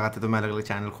और अलग अलग आते, तो मैं अलग अलग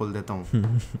चैनल खोल देता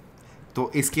हूँ.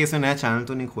 तो इस केस में नया चैनल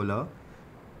तो नहीं खोला.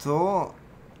 तो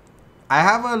I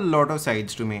have a lot of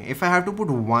sides to me. If I have to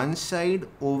put one side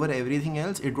over everything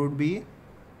else, it would be,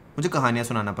 मुझे कहानियाँ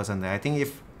सुनाना पसंद है. I think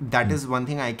if that is one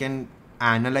thing I can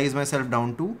analyze myself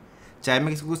down to, चाहे मैं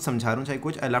किसी को कुछ समझा रहा हूँ, चाहे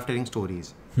कुछ, I love telling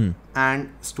stories. And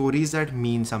stories that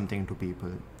mean something to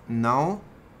people. Now,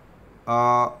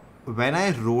 when I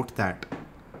wrote that,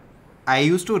 I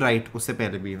used to write उससे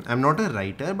पहले भी. I'm not a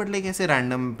writer, but like ऐसे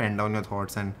random pen down your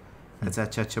thoughts and ऐसे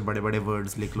अच्छे बड़े बड़े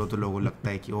words लिख लो तो लोगों को लगता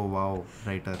है कि oh wow,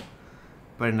 writer.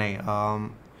 पर नहीं,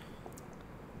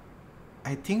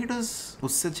 आई थिंक इट वाज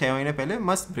उससे 6 महीने पहले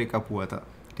मस्त ब्रेकअप हुआ था.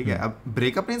 ठीक है, अब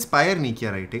ब्रेकअप ने इंस्पायर नहीं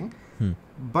किया राइटिंग,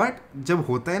 बट जब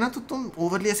होता है ना तो तुम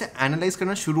ओवरली ऐसे एनालाइज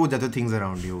करना शुरू हो जाते हो things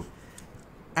around you.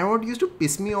 And what used to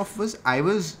piss me of was I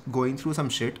was going through some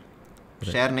shit.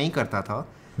 Share नहीं करता था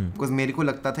बिकॉज मेरे को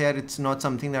लगता था यार it's not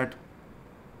something that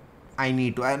I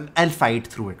need to, I will fight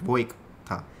through it. वो एक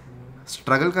था,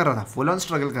 स्ट्रगल कर रहा था, फुल ऑन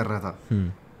स्ट्रगल कर रहा था.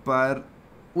 पर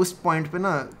उस पॉइंट पे ना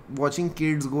वॉचिंग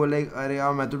किड्स गो लाइक अरे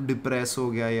यार मैं तो डिप्रेस हो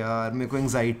गया यार, मेरे को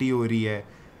एंग्जाइटी हो रही है,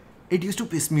 it use to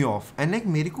piss me of. And like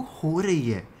मेरे को हो रही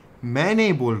है, मैं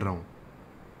नहीं बोल रहा हूँ,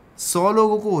 100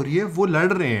 लोगों को हो रही है, वो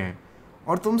लड़ रहे हैं,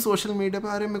 और तुम सोशल मीडिया पे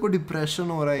अरे मेरे को डिप्रेशन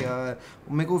हो रहा है यार,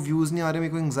 मेरे को व्यूज़ नहीं आ रहे,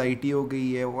 मेरे को एंग्जाइटी हो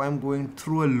गई है, I am going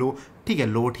through a लो. ठीक है,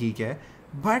 लो ठीक है,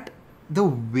 but the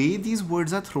way these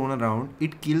words are thrown around,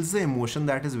 it kills the emotion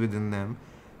that is with in them.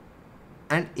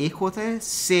 And एक होता है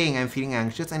saying I am feeling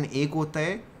anxious, and एक होता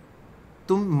है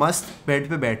तुम मस्त बेड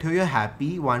पे बैठे हो, you are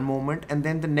happy one moment, and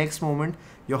then the next moment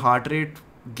your heart rate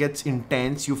gets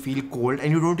intense, you feel cold,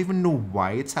 and you don't even know why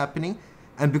it's happening,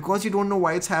 and because you don't know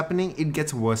why it's happening, it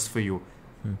gets worse for you.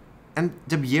 And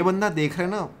जब ये बंदा देख रहा है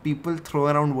ना, people throw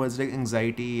around words like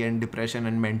anxiety and depression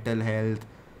and mental health,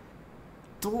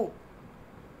 तो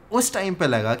उस time पे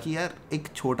लगा कि यार एक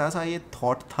छोटा सा ये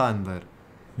thought था अंदर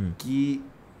कि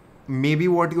maybe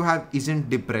what you have isn't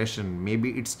depression,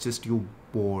 maybe it's just you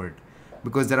bored,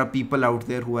 because there are people out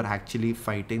there who are actually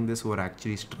fighting this, who are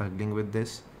actually struggling with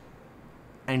this.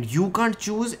 And you can't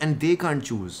choose and they can't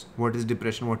choose what is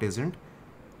depression, what isn't.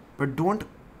 But don't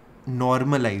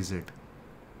normalize it.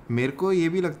 मेरे को ये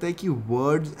भी लगता है कि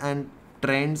words and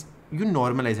trends, you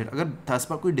normalize it. अगर 10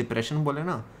 बार कोई depression बोले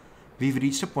ना, we've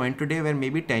reached a point today where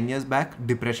maybe 10 years back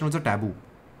depression was a taboo.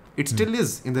 It still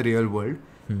is in the real world.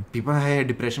 People have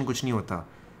depression, कुछ नहीं होता.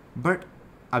 But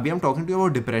अभी हम talking to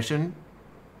about depression,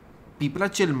 people are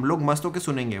chill, लोग मस्त होकर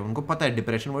सुनेंगे, उनको पता है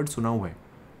डिप्रेशन वर्ड सुना हुआ है,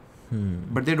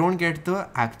 but they don't get the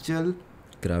actual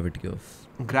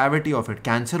gravity of it.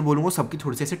 Cancer बोलूँगा सबकी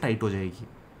थोड़ी सी ऐसे टाइट हो जाएगी,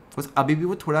 बिकॉज अभी भी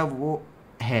वो थोड़ा वो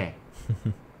है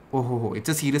ओहो it's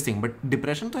a serious thing. But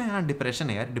depression तो है, हाँ डिप्रेशन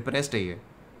है यार, डिप्रेस्ड है ये.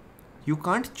 You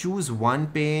can't choose one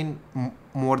pen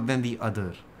more than the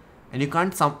other, and you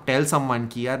can't tell someone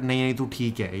कि यार नहीं नहीं तू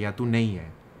ठीक है या तू नहीं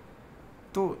है.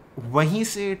 तो वहीं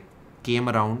से came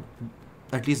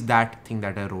around at least that thing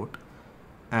that I wrote,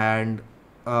 and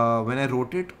when I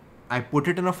wrote it I put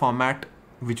it in a format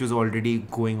which was already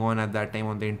going on at that time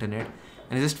on the internet,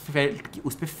 and I just felt कि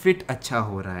उस पर fit अच्छा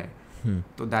हो रहा है.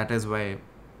 तो that is why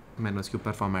मैंने उसके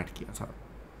ऊपर फॉर्मेट किया था.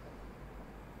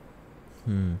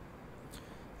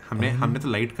 हमने तो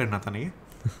लाइट करना था नहीं.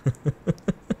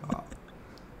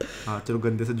 हाँ चलो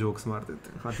गंदे से जोक्स मार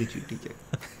देते हैं. हाँ ठीक है.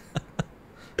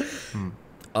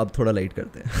 अब थोड़ा लाइट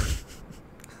करते हैं.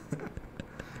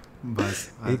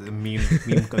 बस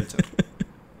मीम कल्चर.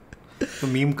 तो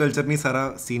मीम कल्चर ने सारा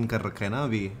सीन कर रखा है ना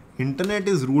अभी. Internet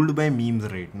is ruled by memes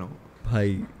right now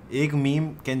भाई. एक meme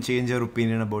can change your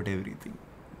opinion about everything.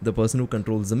 The person who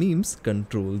controls the memes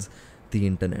controls the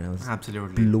internet. I was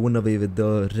absolutely blown away with the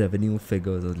revenue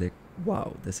figures. I was like, wow,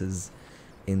 this is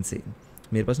insane.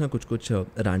 मेरे पास ना कुछ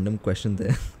random questions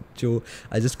हैं जो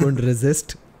I just couldn't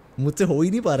resist. मुझसे हो ही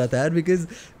नहीं पा रहा था यार, because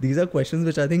these are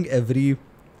questions which I think every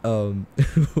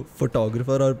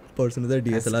photographer or person with a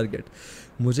DSLR get.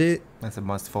 मुझे ऐसे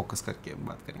मस्त फोकस करके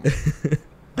बात करेंगे.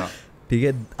 ठीक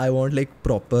है. I want like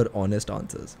proper honest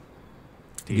answers.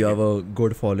 You have a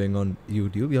good following on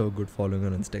YouTube, you have a good following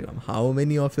on Instagram. How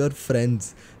many of your friends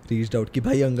reached out कि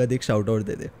भाई अंगद एक shout out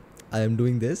they they, I am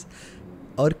doing this,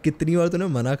 और कितनी बार तूने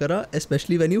मना करा,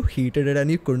 especially when you hated it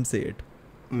and you couldn't say it?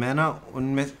 मैं ना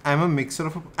उनमें I'm a mixer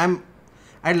of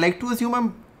I'd like to assume I'm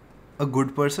a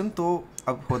good person. तो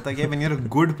अब होता क्या है, when you're a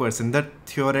good person, the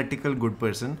theoretical good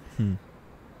person,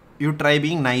 you try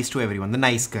being nice to everyone, the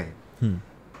nice guy.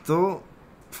 तो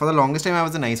for the longest time I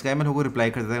was a nice guy. मैं लोगों को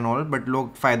reply करता था and all, बट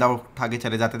लोग फ़ायदा उठा के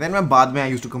चले जाते थे, and मैं बाद में I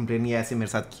used to complain ये ऐसे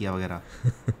मेरे साथ किया वगैरह.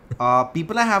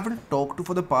 People I haven't talked to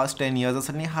for the past 10 years are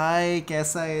suddenly, hi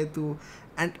कैसा है तू,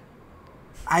 and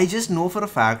I just know for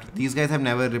a fact these guys have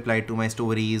never replied to my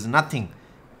stories, nothing.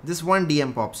 This one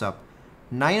DM pops up.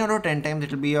 9 out of 10 times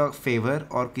it will be a favor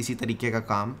और किसी तरीके का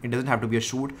काम. It doesn't have to be a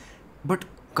shoot, but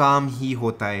काम ही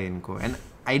होता है इनको, and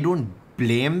I don't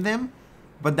blame them.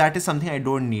 But that is something I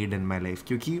don't need in my life.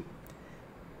 क्योंकि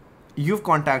you've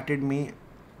contacted me,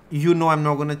 you know I'm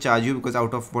not going to charge you because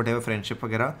out of whatever friendship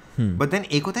वगैरह. But then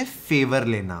एक होता है favor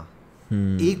लेना,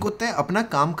 एक होता है अपना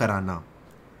काम कराना.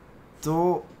 तो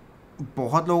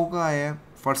बहुत लोगों का आया है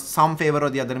for some favor or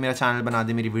the other, मेरा चैनल बना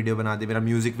दे, मेरी वीडियो बना दे, मेरा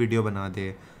म्यूजिक वीडियो बना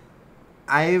दे.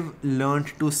 I've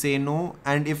learned to say no,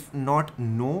 and if not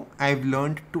no, I've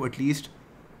learned to at least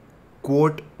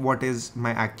quote what is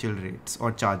my actual rates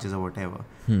or charges or whatever.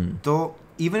 तो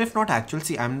even if not actual,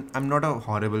 see I'm not a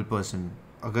horrible person.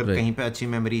 अगर कहीं पे अच्छी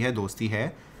memory है, दोस्ती है,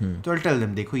 तो I'll tell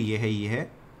them देखो ये है.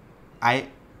 I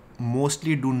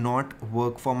mostly do not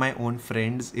work for my own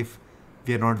friends if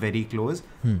we are not very close.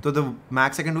 तो the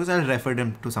max I can do is I'll refer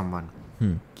them to someone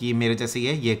कि मेरे जैसे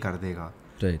ये कर देगा.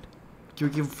 Right.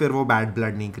 क्योंकि फिर वो बैड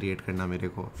ब्लड नहीं क्रिएट करना मेरे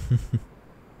को.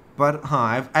 पर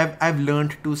हाँ I've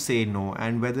learned to say no,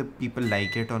 and whether people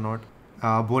like it or not,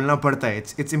 बोलना पड़ता है.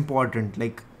 It's important.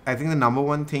 Like I think the number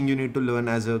one thing you need to learn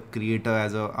as a creator,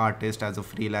 as a artist, as a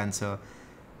freelancer,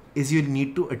 is you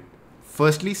need to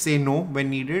firstly say no when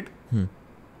needed.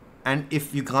 And if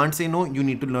you can't say no, you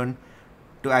need to learn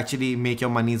to actually make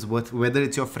your money's worth, whether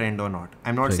it's your friend or not.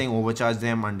 I'm not saying overcharge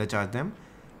them, undercharge them,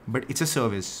 but it's a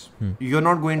service. You're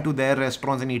not going to their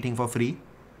restaurants and eating for free.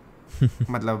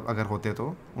 मतलब अगर होते तो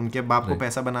उनके बाप को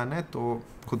पैसा बनाना है तो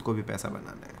खुद को भी पैसा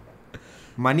बनाना है.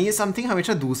 मनी इज समथिंग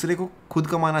हमेशा दूसरे को खुद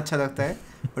कमाना अच्छा लगता है,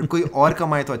 बट कोई और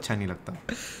कमाए तो अच्छा नहीं लगता.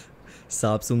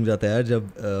 सांप सूंघ जाता है यार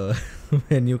जब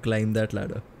when you climb that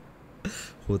ladder.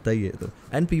 होता ही है. तो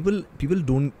and people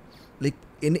don't like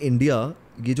in India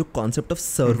ये जो कॉन्सेप्ट ऑफ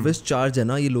सर्विस चार्ज है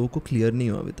ना, ये लोगों को क्लियर नहीं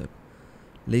हुआ अभी तक.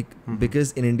 Like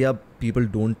because in India people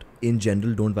don't in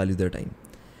general don't value their time.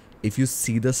 If you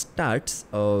see the stats,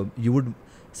 you would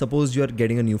suppose you are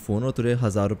getting a new phone और तुझे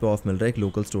 1000 रुपये ऑफ मिल रहा है एक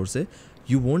लोकल स्टोर से.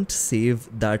 You won't save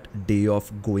that day of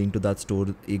going to that store,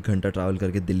 1 घंटा travel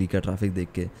करके दिल्ली का ट्रैफिक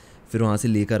देख के, फिर वहाँ से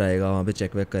लेकर आएगा, वहाँ पे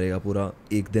चेक वेक करेगा, पूरा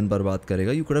एक दिन बर्बाद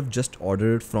करेगा. You could have just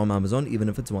ordered it from Amazon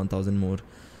even if it's 1000 more.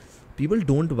 People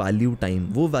don't value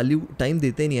time. वो value time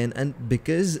देते नहीं हैं. And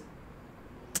because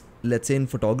let's say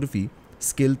in photography,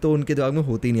 skill तो उनके दिमाग में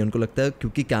होती ही नहीं है. उनको लगता है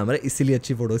क्योंकि कैमरा इसीलिए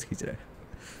अच्छी फ़ोटोज़ खींच रहा है,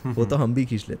 वो तो हम भी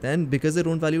खींच लेते हैं. And because they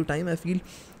don't value time, I feel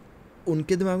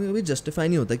उनके दिमाग में कभी जस्टिफाई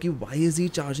नहीं होता कि Y is he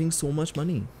charging so much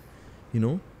money, you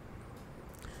know.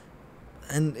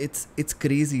 And it's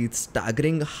crazy, it's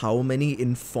staggering how many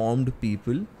informed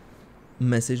people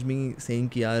message me saying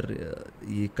कि यार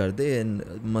ये कर दे,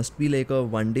 and must be like a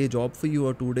 1-day job for you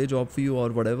or 2-day job for you or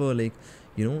whatever, like,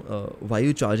 you know, why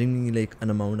you charging me like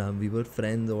an amount, and we were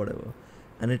friends or whatever,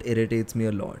 and it irritates me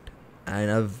a lot.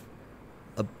 And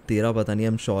अब तेरा पता नहीं,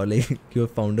 I'm sure like you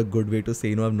have found a good way to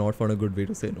say no. I've not found a good way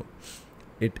to say no.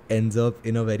 It ends up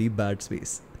in a very bad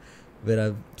space where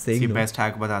I'm saying no. Best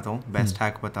hack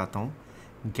बताता हूँ.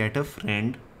 Get a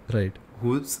friend right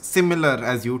who's similar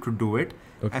as you to do it.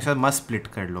 ऐसा मस्त split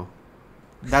कर लो.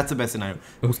 That's the best scenario.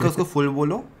 उसको full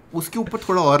बोलो, उसके ऊपर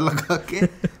थोड़ा और लगा के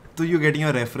तो you getting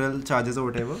your referral charges or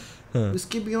whatever.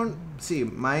 उसके beyond, see,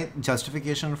 my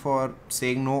justification for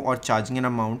saying no or charging an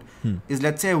amount is,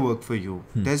 let's say I work for you.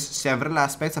 There's several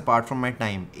aspects apart from my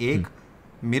time. एक,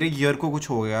 मेरे year को कुछ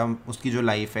हो गया, उसकी जो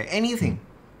life है, anything.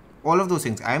 All of those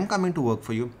things. I am coming to work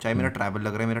for you. चाहे मेरा travel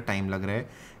लग रहा है, मेरा time लग रहा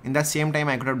है. In that same time,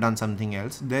 I could have done something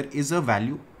else. There is a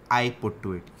value I put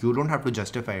to it. You don't have to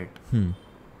justify it.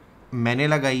 मैंने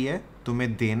लगाई है,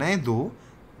 तुम्हें देना है दो,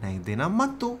 नहीं देना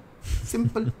मत दो.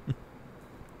 Simple.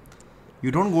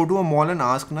 You don't go to a mall and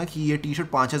ask ना कि ये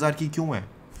T-shirt 5,000 की क्यों है?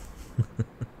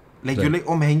 Like right. You're like,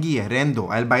 oh महंगी है, रहने दो.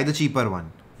 I'll buy the cheaper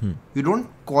one. You don't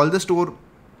call the store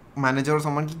manager or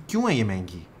someone कि क्यों है ये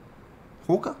महंगी?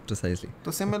 होगा. Precisely.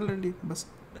 तो similarly, बस.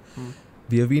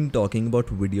 We have been talking about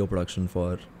video production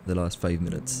for the last 5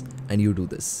 minutes, and you do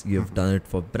this. You have done it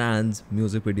for brands,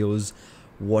 music videos.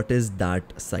 What is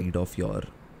that side of your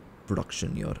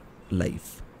production, your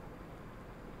life?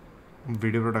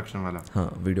 Video production वाला. हाँ,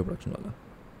 video production वाला.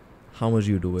 How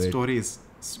much you do it? Stories.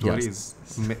 Yes.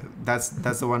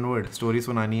 That's the one word. Story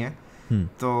सुनानी है.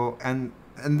 तो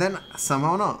and then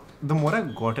somehow ना, the more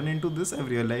I've gotten into this, I've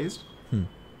realized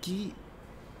कि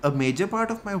a major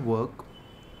part of my work,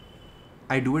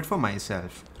 I do it for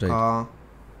myself. Right.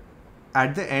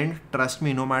 At the end, trust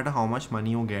me, no matter how much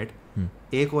money you get,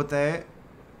 एक होता है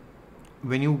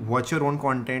when you watch your own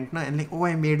content ना, and like, oh,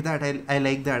 I made that, I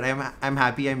like that, I'm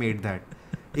happy I made that.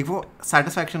 एक वो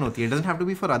satisfaction होती है. It doesn't have to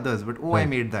be for others, but oh, right. I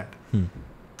made that.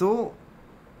 तो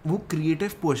वो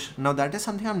creative push, now that is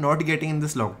something I'm not getting in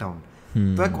this lockdown.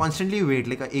 तो I constantly wait.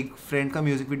 Like एक friend का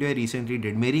music video I recently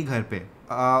did मेरी घर पे,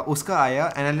 उसका आया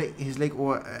and he's like,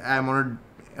 oh, I'm on a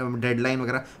deadline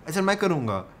वगैरह. ऐसा मैं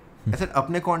करूँगा, ऐसा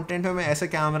अपने कंटेंट में मैं ऐसा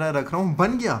कैमरा रख रहा हूँ,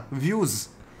 बन गया व्यूज़,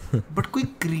 बट कोई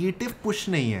क्रिएटिव पुश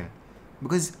नहीं है.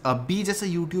 बिकॉज अभी जैसा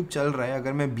यूट्यूब चल रहा है,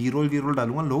 अगर मैं बी रोल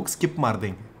डालूंगा, लोग स्किप मार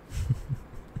देंगे.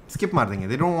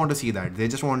 They don't want to see that, they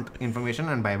just want information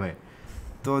and bye bye.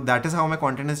 तो that is how my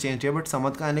content has changed here. But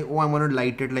समझ का नहीं, ओ I want to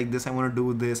light it like this, I want to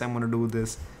do this, I want to do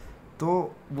this.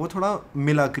 तो वो थोड़ा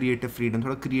मिला creative freedom,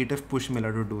 थोड़ा creative push मिला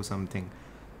टू डू समथिंग.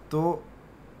 तो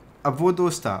अब वो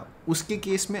दोस्त था, उसके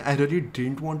केस में I really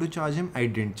didn't want to charge him, I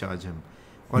didn't charge him.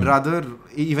 और rather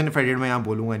even if I did, मैं यहाँ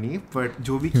बोलूँगा नहीं, बट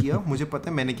जो भी किया मुझे पता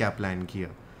है मैंने क्या प्लान किया.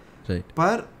 Right.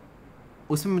 पर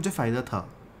उसमें मुझे फ़ायदा था.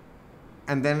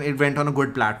 And then it went on a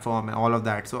good platform and all of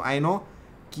that. So I know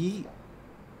कि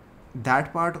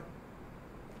दैट पार्ट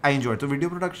आई एंजॉय. तो video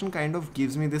production kind of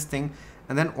gives me this thing.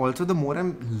 And then also the more I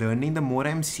am learning, the more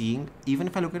I am seeing, even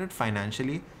if I look at it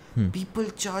financially, people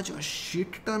charge a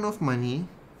shit ton of money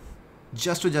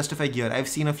just to justify gear. I've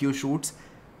seen a few shoots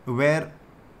where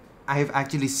I've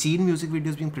actually seen music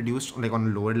videos being produced like on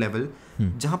a lower level,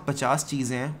 जहाँ 50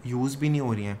 चीज़ें हैं, use भी नहीं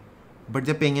हो रही हैं, but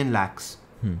they're paying in lakhs.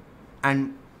 And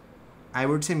I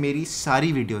would say मेरी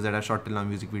सारी videos that I've shot till now,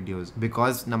 music videos,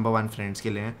 because number one friends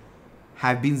के लिए हैं,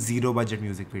 have been zero budget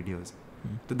music videos.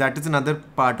 So that is another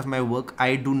part of my work.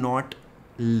 I do not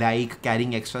like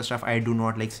carrying extra stuff. I do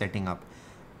not like setting up.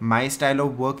 My style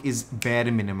of work is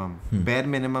bare minimum. Bare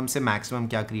minimum से maximum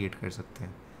क्या create कर सकते हैं.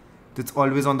 So it's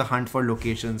always on the hunt for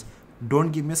locations.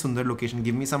 Don't give me a सुंदर location.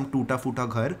 Give me some टूटा फूटा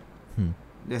घर,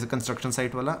 जैसे construction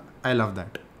site वाला. I love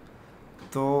that.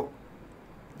 तो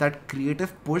that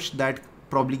creative push that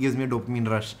probably gives me a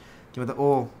dopamine rush. कि मतलब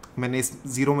oh, मैंने इस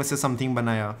zero में से something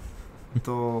बनाया.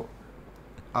 तो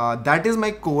that is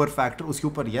my core factor. उसके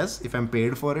ऊपर yes, if I'm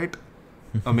paid for it,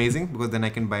 amazing, because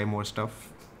then I can buy more stuff.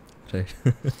 Right.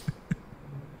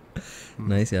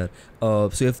 Nice, yaar.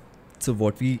 So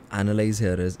what we analyze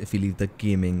here is, if you leave the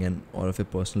gaming and all of your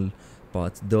personal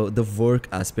parts, the work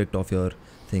aspect of your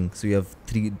thing. So you have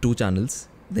 2 channels,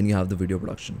 then you have the video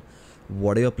production.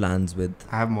 What are your plans with?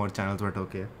 I have more channels, but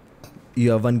okay.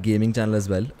 You have one gaming channel as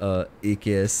well,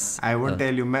 AKS. I won't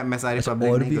tell you. मैं सारी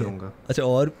public नहीं करूँगा. अच्छा,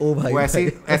 और ओ भाई. वो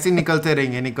ऐसे निकलते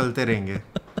रहेंगे.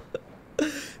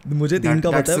 मुझे 3 का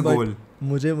पता है, but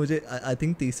मुझे आई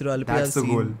थिंक तीसरे वाले पे That's the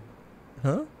goal.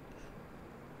 हाँ,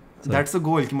 दैट्स द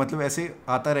गोल कि मतलब ऐसे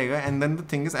आता रहेगा. And then the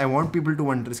thing is I want people to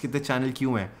wonder कितने चैनल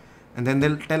क्यों हैं. And then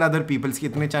they'll tell other people कि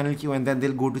इतने चैनल क्यों, and then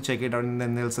they'll go to check it out and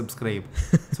then they'll subscribe.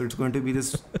 So it's going to be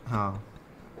this. हाँ,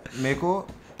 मेरे को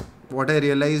what I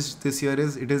realized this year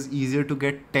is it is easier to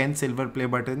get 10 silver play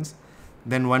buttons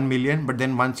than 1 million. But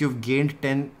then once you've gained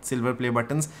 10 silver play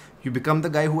buttons, you become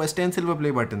the guy who has 10 silver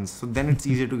play buttons. So then it's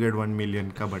easier to get 1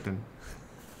 million का button.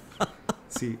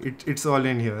 See, it's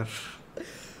all in here.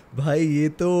 भाई ये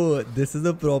तो this is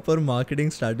a proper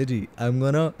marketing strategy. I'm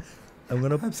gonna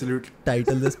Absolutely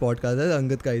title this podcast as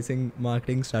Angad Kahai Singh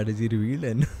marketing strategy revealed,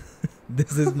 and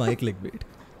this is my clickbait.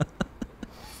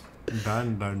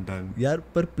 done. यार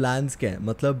पर plans क्या है,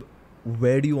 मतलब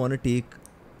where do you want to take,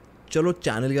 चलो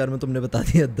channel के बारे में तुमने बता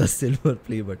दिया 10 silver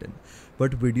play button,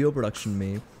 but video production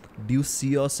में do you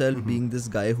see yourself being this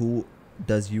guy who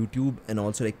does YouTube and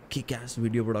also like kick-ass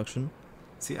video production?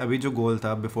 See, अभी जो गोल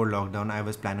था before lockdown, I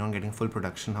was planning on getting full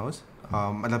production house,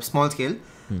 मतलब small scale,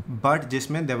 but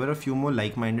जिसमें there were a few more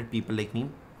like-minded people like me.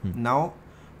 Now,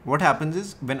 what happens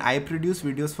is when I produce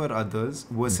videos for others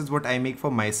versus what I make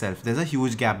for myself, there's a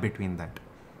huge gap between that.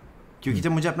 क्योंकि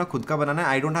जब मुझे अपना खुद का बनाना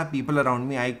है, I don't have people around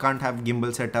me, I can't have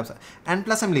gimbal setups, and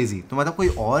plus I'm lazy. तो मतलब कोई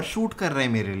और शूट कर रहा है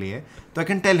मेरे लिए, तो I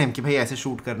can tell him कि भाई ऐसे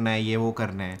शूट करना है, ये वो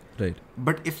करना है. Right.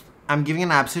 But if I'm giving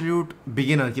an absolute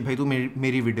beginner कि भाई तू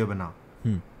मेरी वीडियो बना,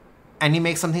 and he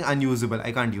makes something unusable,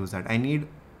 I can't use that. I need,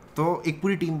 तो एक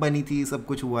पूरी टीम बनी थी, सब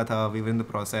कुछ हुआ था, we were in the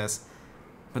process,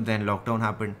 but then lockdown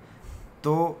happened.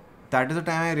 तो that is the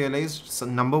time I realized,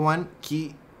 number one, कि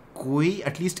कोई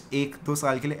एटलीस्ट 1-2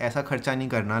 साल के लिए ऐसा खर्चा नहीं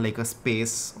करना, लाइक अ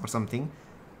स्पेस और समथिंग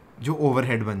जो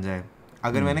ओवरहेड बन जाए.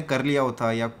 अगर मैंने कर लिया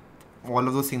होता या all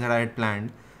of those things that I had planned,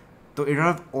 तो it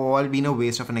have all been a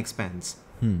waste of an expense.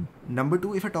 Number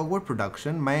 2, if I talk about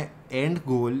production, my end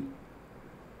goal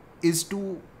is to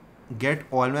get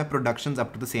all my productions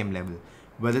up to the same level,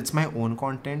 whether it's my own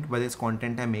content, whether it's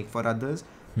content I make for others,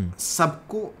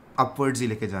 सबको upwards ही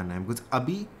लेके जाना है, because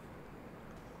अभी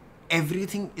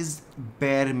everything is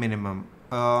bare minimum.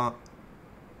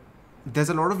 There's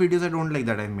a lot of videos I don't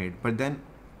like that I've made, but then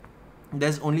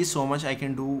there's only so much I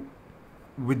can do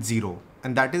with zero,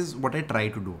 and that is what I try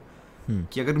to do.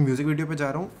 कि अगर music video पे जा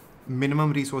रहा हूँ,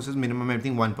 minimum resources, minimum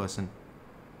everything, one person.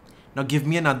 Now give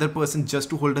me another person just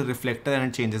to hold a reflector and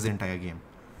it changes the entire game.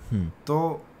 So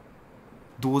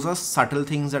those are subtle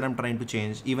things that I'm trying to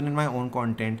change. Even in my own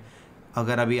content,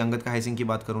 अगर अभी अंगद काहाई सिंह की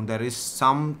बात करूँ, there is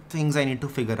some things I need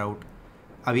to figure out.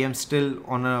 अभी I'm still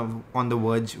on the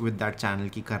verge with that channel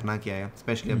कि करना क्या है,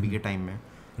 especially अभी के time में.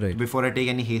 Right. Before I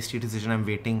take any hasty decision, I'm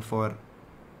waiting for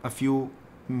a few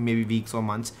maybe weeks or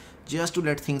months just to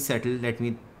let things settle, let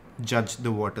me judge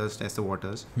the waters, test the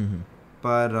waters.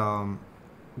 पर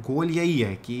गोल यही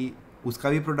है कि उसका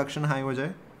भी production high हो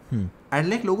जाए, and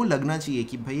like लोगों को लगना चाहिए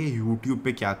कि भाई ये यूट्यूब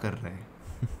पे क्या कर रहे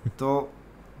हैं. तो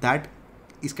that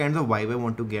is kind of vibe I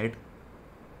want to get,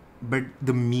 but the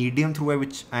medium through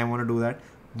which I want to do that,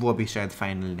 वो अभी शायद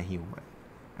फाइनल नहीं हुआ है.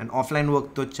 एंड ऑफलाइन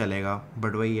वर्क तो चलेगा,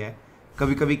 बट वही है,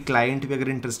 कभी कभी क्लाइंट भी अगर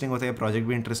इंटरेस्टिंग होता है, प्रोजेक्ट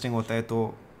भी इंटरेस्टिंग होता है,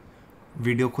 तो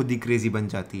वीडियो खुद ही क्रेजी बन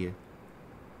जाती है.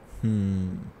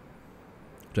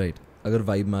 राइट, अगर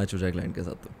वाइब मैच हो जाए क्लाइंट के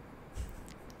साथ तो.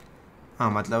 हाँ,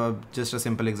 मतलब अब just a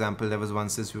simple example, there was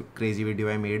once this crazy video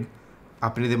I made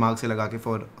अपने दिमाग से लगा के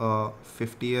for a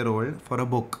 50-year-old for a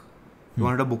book. He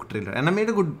wanted a book trailer, and I made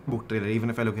a good book trailer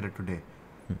even if I look at it today.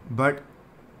 But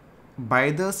by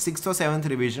the 6th or 7th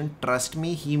revision, trust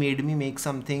me, he made me make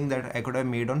something that I could have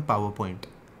made on PowerPoint,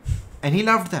 and he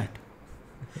loved that.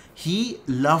 He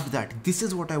loved that. This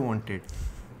is what I wanted.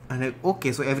 And like,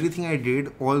 okay, so everything I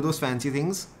did, all those fancy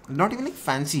things, not even like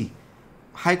fancy,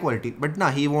 high quality, but nah,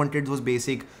 he wanted those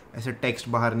basic ऐसे text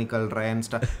बाहर निकल रहा है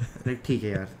and stuff. Like ठीक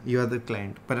है यार, you are the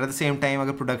client. But at the same time,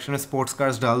 अगर production में sports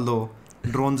cars डाल दो,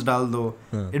 drones डाल दो,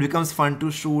 it becomes fun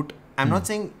to shoot. I'm not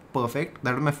saying perfect,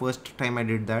 that was my first time I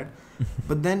did that,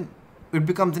 but then it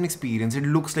becomes an experience. It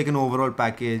looks like an overall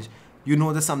package. You know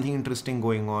there's something interesting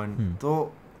going on. तो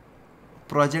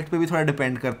project पे भी थोड़ा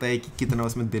depend करता है कि कितना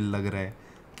उसमें दिल लग रहा है,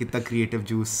 कितना क्रिएटिव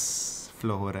जूस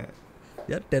फ्लो हो रहा है.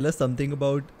 यार tell us something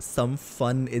about some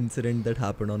fun incident that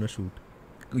happened on a shoot.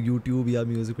 YouTube या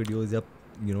music videos या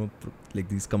you know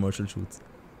like these commercial shoots.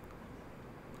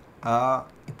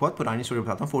 एक बहुत पुरानी स्टोरी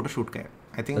बताता हूँ, फोटो शूट का है.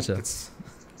 I think it's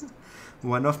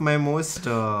one of my most,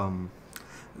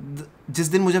 जिस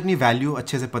दिन मुझे अपनी वैल्यू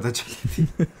अच्छे से पता चली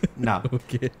थी ना.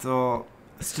 तो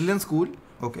still in school,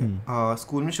 okay,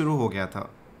 school में शुरू हो गया था,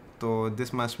 तो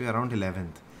this must be around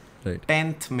 11th,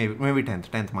 10th may be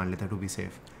 10th मान लेते हैं टू बी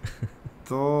सेफ.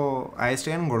 तो I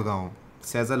stay in Gurgaon,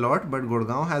 says a lot, but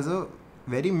Gurgaon has a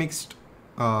very mixed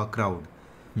crowd.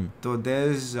 So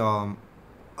there's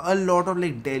a lot of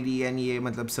like Delhi and ये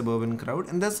मतलब suburban crowd,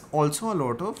 and there's also a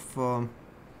lot of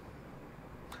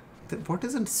what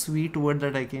is a sweet word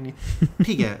that I can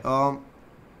ठीक है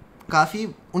काफ़ी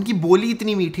उनकी बोली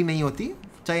इतनी मीठी नहीं होती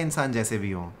चाहे इंसान जैसे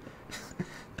भी हो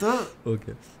तो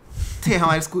okay. थे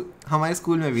हमारे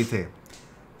स्कूल में भी थे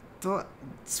तो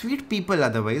स्वीट पीपल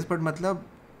अदरवाइज बट मतलब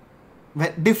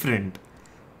डिफरेंट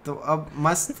तो अब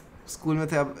मस्त स्कूल में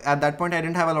थे अब at that point I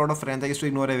didn't have a lot of friends I used to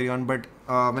ignore everyone but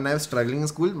when I was struggling in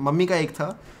school mummy का एक था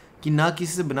कि ना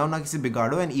किसी से बनाओ ना किसी से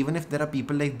बिगाड़ो and even if there are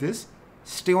people like this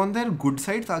stay on their good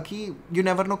side ताकि यू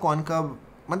नेवर नो कौन कब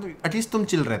मतलब एटलीस्ट तुम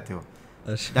चिल रहते हो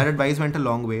that advice went a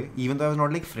long way even though I was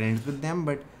not like friends with them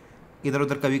but इधर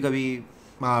उधर कभी कभी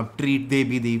ट्रीट दे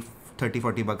भी दी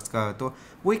 30-40 bucks का तो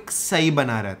वो एक सही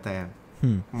बना रहता है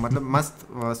मतलब मस्त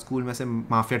स्कूल में से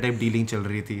माफिया टाइप डीलिंग चल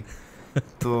रही थी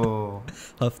तो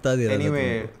हफ्ता दे रहा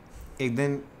anyway, एक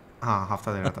दिन हाँ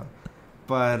हफ्ता दे रहा था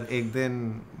पर एक दिन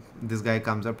this guy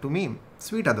comes up to me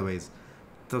sweet otherwise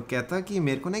तो कहता कि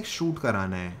मेरे को ना एक शूट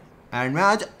कराना है एंड मैं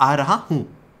आज आ रहा हूँ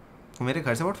मेरे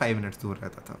घर से about 5 minutes दूर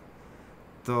रहता था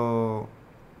तो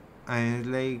आई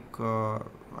लाइक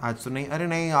आज तो नहीं अरे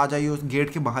नहीं आ जाइए उस गेट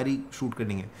के बाहर ही शूट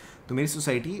करनी है तो मेरी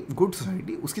सोसाइटी गुड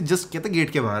सोसाइटी उसके जस्ट कहता गेट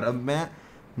के बाहर अब मैं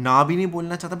ना भी नहीं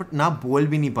बोलना चाहता बट ना बोल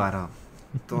भी नहीं पा रहा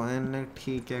तो मैंने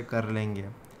ठीक है कर लेंगे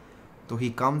तो ही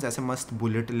कम्स ऐसे मस्त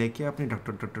बुलेट लेके अपनी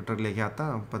डॉक्टर लेके आता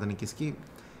पता नहीं किसकी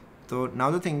तो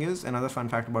now the thing is another fun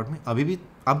fact about me अभी भी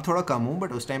अब थोड़ा कम हूँ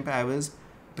बट उस टाइम पे I was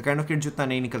the kind of kid जितना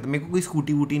नहीं निकलता मेरे को कोई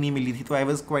स्कूटी वूटी नहीं मिली थी तो I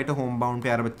was quite a home bound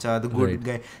प्यारा बच्चा द गुड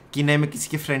गाय कि नहीं मैं किसी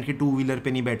के फ्रेंड के 2-wheeler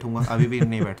पे नहीं बैठूंगा अभी भी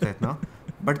नहीं बैठता इतना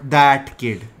बट दैट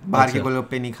किड बाहर के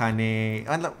गोलगप्पे नहीं खाने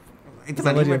मतलब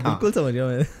इतना नहीं बैठा बिल्कुल समझ गया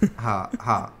मैं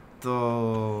हाँ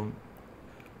तो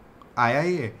आया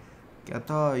ये क्या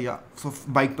था या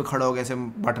बाइक पे खड़ा हो गया ऐसे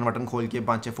बटन खोल के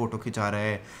 5-6 फोटो खिंचा रहा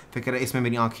है फिर कह रहा है इसमें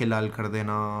मेरी आंखें लाल कर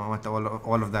देना मतलब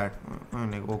ऑल ऑफ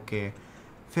दैट ओके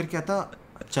फिर क्या था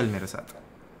चल मेरे साथ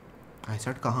आई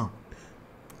सेड कहाँ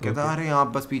कहता अरे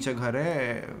यहाँ बस पीछे घर है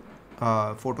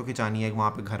फ़ोटो खिंचानी है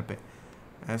वहाँ पे घर पे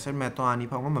ऐसे मैं तो आ नहीं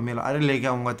पाऊँगा मम्मी अरे लेके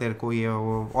आऊँगा तेरे को ये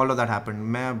वो ऑल ऑफ दैट हैपेंड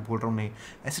मैं बोल रहा हूँ नहीं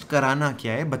ऐसे कराना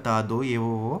क्या है बता दो ये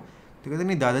वो तो कहते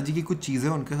नहीं दादाजी की कुछ चीज़ें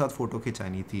उनके साथ फ़ोटो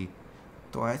खिंचानी थी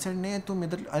तो आई सेड नहीं तुम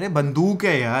इधर अरे बंदूक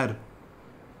है यार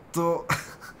तो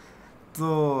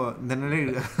then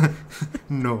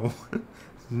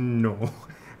no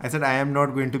I said I am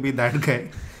not going to be that guy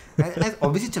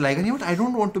obviously चलाएगा नहीं but I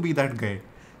don't want to be that guy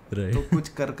तो कुछ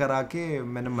कर आके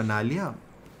मैंने मना लिया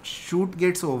शूट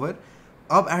गेट्स ओवर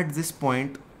अब at this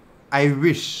point I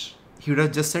wish he would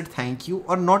have just said thank you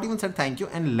और not even said thank you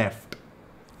and left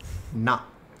ना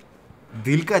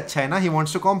दिल का अच्छा है ना ही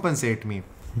वांट्स टू कॉम्पनसेट मी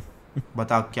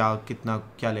बता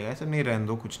क्या लेगा ऐसा नहीं रहने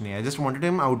दो कुछ नहीं है just wanted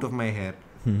him out of my hair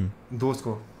दोस्त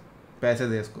को पैसे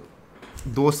दे इसको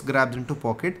दोस्त grabs into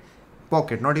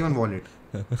pocket not even wallet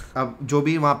अब जो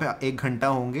भी वहाँ पे 1 घंटा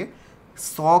होंगे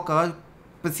 100 का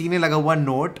पसीने लगा हुआ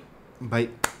नोट भाई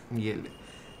ये ले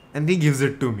and he gives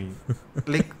it to me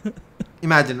like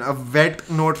imagine a wait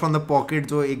note from the pocket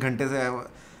जो 1 घंटे से आया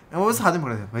वो बस हाथ में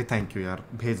पकड़ा भाई थैंक यू यार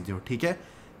भेज दो ठीक है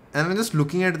and I just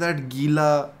looking at that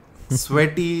गीला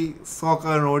sweaty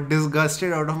soccer note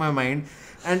disgusted out of my mind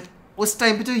and उस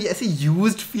टाइम पे जो ऐसे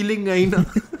used feeling आई ना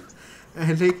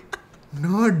I like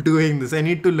not doing this I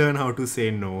need to learn how to say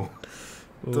no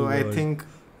तो I think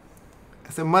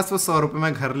ऐसे मस्त वो 100 रुपये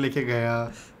मैं घर लेके गया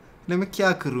नहीं मैं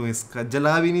क्या करूँ इसका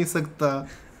जला भी नहीं सकता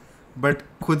बट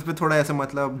खुद पे थोड़ा ऐसा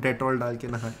मतलब डेटॉल डाल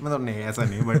के नहा मतलब नहीं ऐसा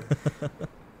नहीं but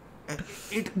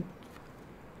it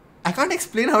I can't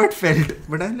explain how it felt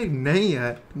but I'm like नहीं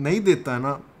यार नहीं देता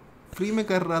ना फ्री में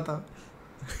कर रहा था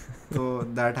तो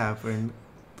दैट हैपेंड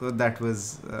तो दैट वाज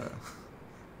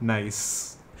नाइस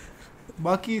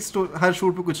बाकी हर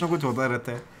शूट पे कुछ ना कुछ होता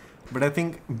रहता है but I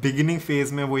think beginning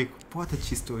phase में वो एक बहुत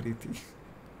अच्छी स्टोरी थी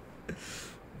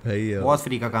भाई बहुत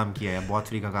फ्री का काम किया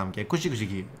है खुशी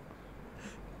की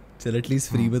चल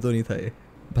एटलीस्ट फ्री में तो नहीं था ये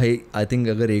भाई आई थिंक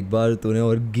अगर एक बार तूने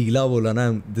और गीला बोला ना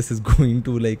this is going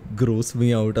to like gross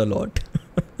me out a lot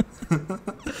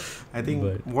I think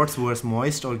what's worse,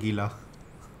 moist or गीला?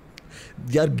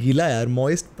 यार गीला यार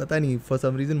moist पता नहीं for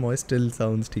some reason moist still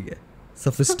sounds ठीक है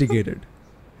sophisticated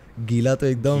गीला तो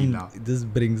एकदम just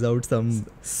brings out some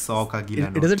 100 का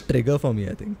गीला it is a trigger for me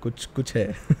I think कुछ है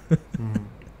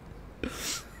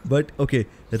but okay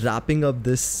wrapping up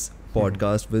this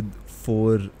podcast with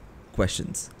 4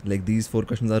 questions like these 4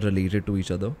 questions are related to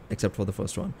each other except for the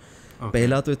first one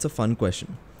पहला तो it's a fun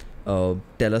question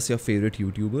tell us your favorite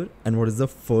YouTuber and what is the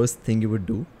first thing you would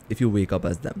do if you wake up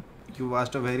as them. You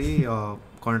asked a very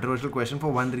controversial question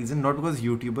for one reason, not because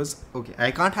YouTubers. Okay,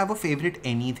 I can't have a favorite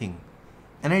anything.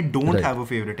 And I don't Right. have a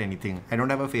favorite anything. I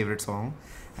don't have a favorite song.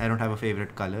 I don't have a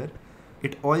favorite color.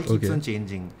 It all keeps Okay. on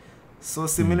changing. So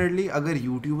similarly, अगर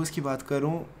YouTubers की बात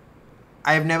करूँ,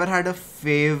 I've never had a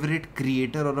favorite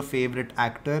creator or a favorite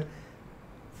actor.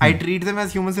 I treat them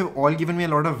as humans. They've all given me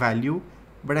a lot of value.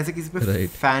 But ऐसे किसी पे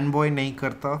Right. fanboy नहीं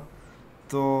करता.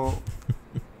 तो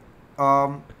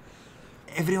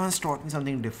everyone's taught me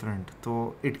something different. So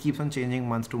it keeps on changing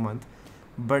month to month.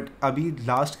 But abhi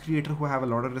last creator who I have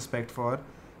a lot of respect for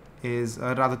is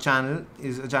rather channel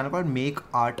is a channel called Make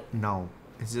Art Now.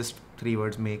 It's just 3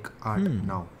 words, Make Art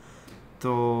Now.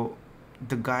 So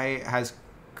the guy has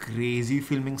crazy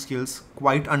filming skills,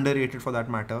 quite underrated for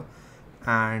that matter,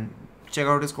 and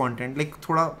check out his content. Like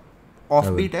thoda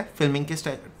offbeat है filming के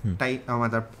type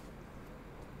मतलब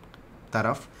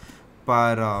तरफ,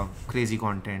 पर crazy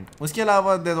content. उसके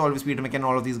अलावा there's always Peter McKinnon,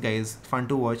 all of these guys, fun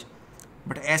to watch.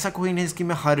 But ऐसा कोई नहीं जिसकी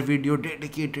मैं हर वीडियो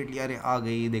डेडिकेटेडली अरे आ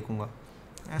गई देखूंगा,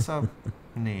 ऐसा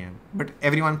नहीं है. But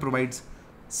everyone provides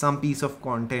some piece of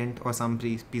content or some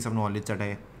piece of knowledge that I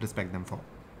respect them for.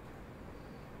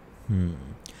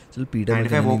 चल Peter And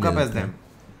if I woke up as them,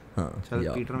 हाँ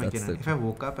yeah, Peter that's McKinnon, it. if I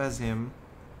woke up as him,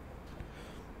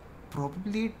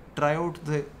 probably try out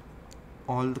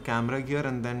all the camera gear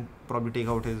and then probably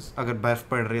take out his, अगर बर्फ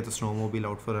पड़ रही है तो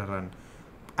snowmobile out for a run.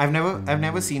 I've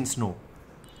never seen snow,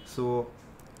 so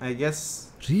I guess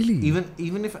Really?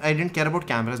 even if I didn't care about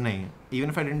cameras, nahi, even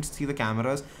if I didn't see the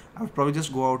cameras, I would probably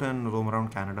just go out and roam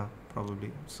around Canada probably.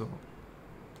 So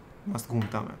मस्त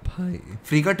घूमता मैं. भाई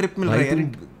free का trip मिल रहा है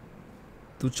यार.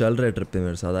 तू चल रहा है ट्रिप पे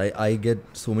मेरे साथ. I get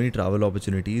so many travel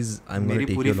opportunities. I am gonna मेरी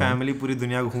टेक पूरी यू अलोंग. फैमिली पूरी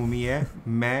दुनिया घूमी है,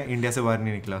 मैं इंडिया से बाहर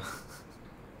नहीं निकला.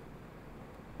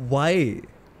 व्हाई?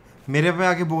 मेरे पे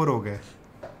आके बोर हो गए.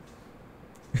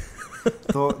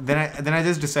 तो then I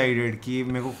just decided कि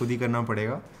मेरे को खुद ही करना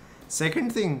पड़ेगा.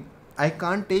 Second thing, I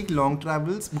can't take long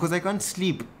travels because I can't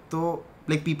sleep. तो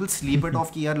like people sleep it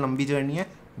off कि यार लंबी जर्नी है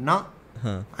ना.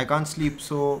 I can't sleep,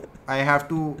 so I have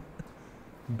to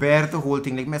bear the whole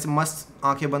thing. Like मैं ऐसे मस्त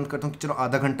आंखें बंद करता हूँ कि चलो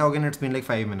आधा घंटा हो गया, it's been like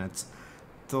 5 minutes.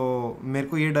 तो मेरे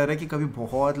को ये डर है कि कभी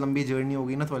बहुत लंबी जर्नी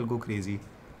होगी ना तो I'll go crazy.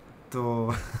 तो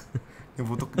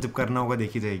वो तो जब करना होगा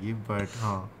देखी जाएगी. But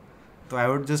हाँ, तो I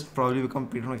would just probably become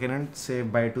Peter McKinnon, say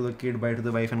bye to the kid, bye to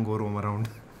the wife and go roam around.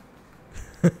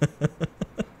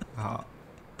 हाँ.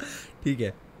 ठीक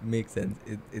है, make sense.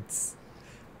 It's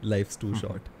lives to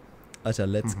short. अच्छा,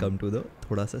 लेट्स कम टू द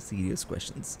थोड़ा सा serious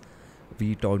questions.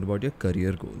 We talked about your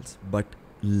career goals, but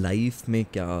life में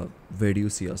क्या, where do you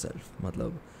see yourself?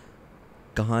 मतलब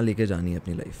कहाँ लेके जानी है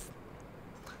अपनी लाइफ?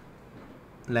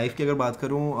 लाइफ की अगर बात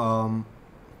करूँ,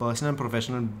 personal and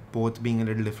professional both being a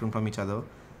little different from each other.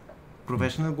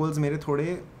 Professional goals मेरे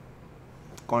थोड़े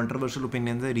controversial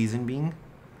opinions. The reason being,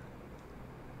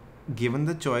 given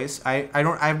the choice,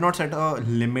 I've not set a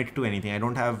limit to anything. I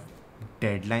don't have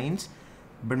deadlines,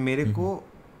 but मेरे को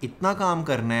इतना काम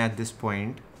करना है at this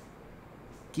point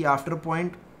कि after a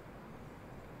point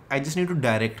I just need to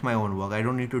direct my own work. I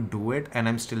don't need to do it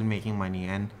and I'm still making money.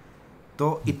 And तो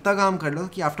इतना काम कर लो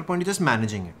कि after a point you're just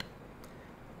managing it.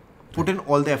 Put in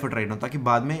all the effort right now ताकि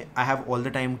बाद में I have all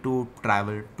the time to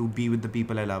travel, to be with the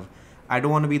people I love. I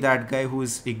don't want to be that guy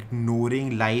who's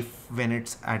ignoring life when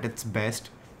it's at its best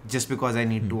just because I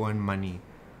need to earn money.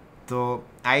 So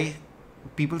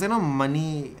people say no,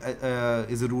 money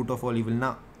is the root of all evil.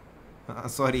 Nah,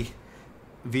 sorry.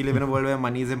 We live in a world where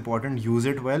money is important. Use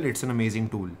it well. It's an amazing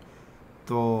tool.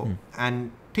 So and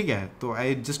ठीक है, तो I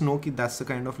just know कि that's the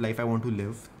kind of life I want to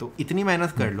live. तो इतनी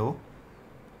मेहनत कर लो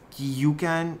कि you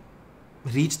can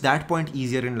reach that point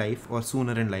easier in life or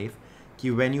sooner in life.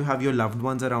 कि when you have your loved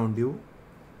ones around you,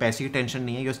 पैसे की tension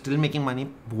नहीं है, you're still making money,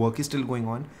 work is still going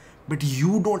on, but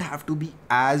you don't have to be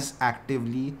as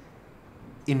actively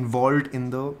involved in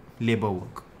the labor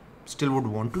work. Still would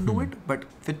want to do it, but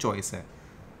फिर choice है.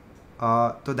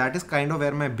 So that is kind of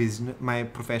where my business, my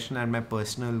professional and my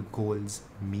personal goals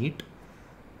meet.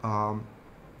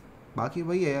 बाकी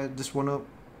वही है, I just want to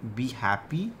be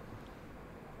happy.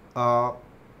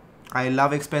 I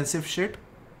love expensive shit.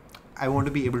 I want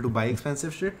to be able to buy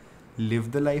expensive shit, live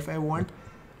the life I want,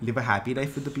 live a happy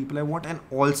life with the people I want,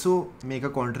 and also make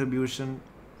a contribution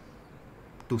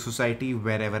to society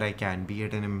wherever I can, be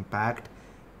it an impact,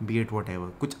 be it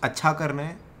whatever. कुछ अच्छा करना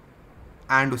है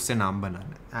and उससे नाम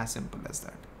बनाना है. As simple as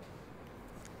that.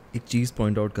 एक चीज़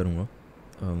point out करूँगा.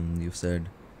 You said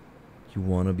you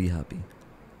wanna be happy.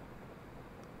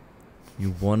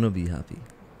 You wanna be happy.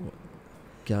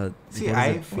 क्या? See, I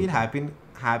feel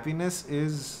happiness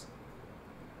is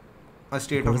a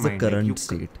state What of is the mind. current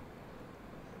state?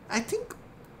 I think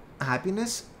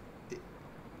happiness,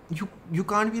 you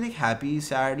can't be like happy,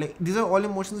 sad, like these are all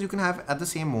emotions you can have at the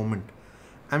same moment.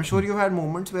 I'm sure you've had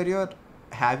moments where you're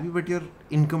happy but you're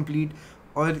incomplete,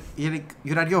 or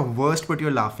you're at your worst but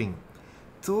you're laughing.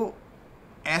 तो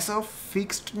ऐसा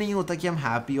fixed नहीं होता कि I'm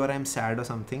happy or I'm sad or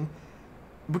something.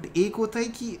 But एक होता है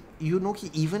कि you know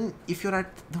कि even if you're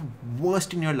at the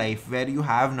worst in your life where you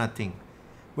have nothing,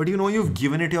 but you know you've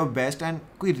given it your best and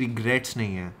कोई regrets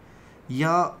नहीं है,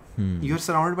 या you're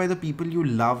surrounded by the people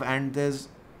you love and there's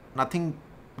nothing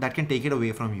that can take it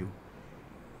away from you.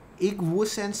 एक वो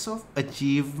sense of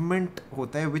achievement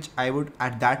होता है विच I would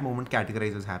at that moment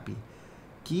categorise as happy,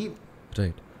 कि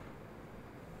right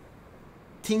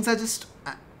things are just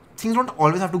things don't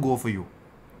always have to go for you.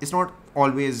 It's not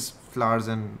always flowers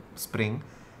and spring,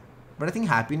 but I think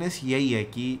happiness यही है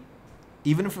कि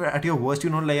even if at your worst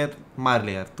you know like यार मार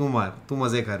ले यार, तू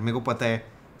मज़े कर, मेरे को पता है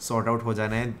सॉर्ट आउट हो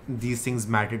जाना है, these things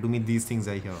matter to me, these things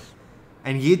are here,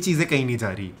 and ये चीज़ें कहीं नहीं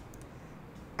जा रही.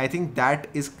 I think that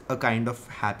is a kind of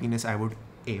happiness I would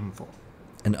aim for.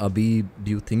 And Abhi,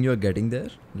 do you think you're getting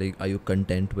there? Like, are you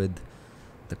content with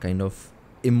the kind of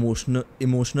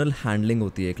emotional handling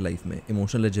होती है एक life में,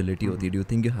 emotional agility होती है? Do you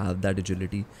think you have that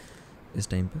agility इस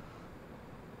time पे?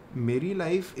 मेरी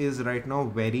life is right now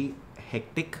very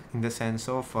hectic in the sense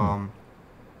of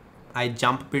I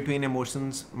jump between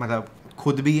emotions, मतलब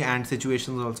खुद भी and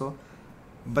situations also.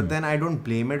 But then I don't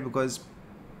blame it because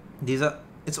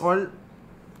it's all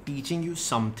teaching you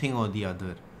something or the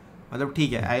other. मतलब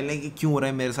ठीक है, I like क्यों हो रहा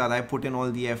है मेरे साथ, I put in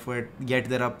all the effort, gate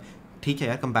there up. ठीक है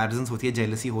यार, कंपैरिजन्स होती है,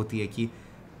 जेलसी होती है कि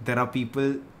there are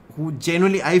people who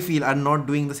genuinely I feel are not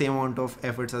doing the same amount of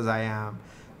efforts as I am.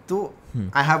 तो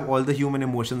I have all the human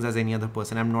emotions as any other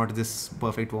person. I am not this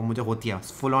perfect. वो मुझे होती है,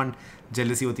 full on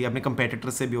jealousy होती है, अपने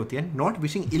competitors से भी होती है. Not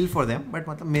wishing ill for them, but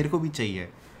मतलब मेरे को भी चाहिए.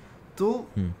 तो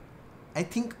I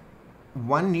think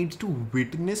one needs to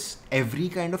witness every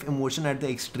kind of emotion at the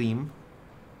extreme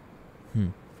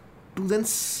to then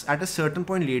at a certain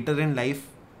point later in life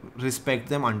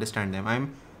respect them, understand them. I'm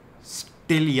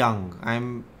still young, I'm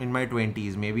in my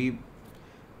 20s, maybe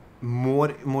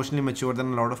more emotionally mature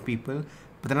than a lot of people,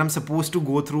 but then I'm supposed to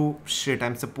go through shit,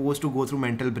 I'm supposed to go through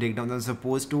mental breakdowns, I'm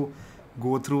supposed to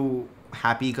go through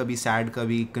happy kabhi, sad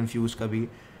kabhi, confused kabhi,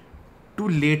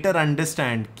 to later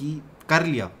understand ki kar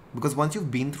liya. Because once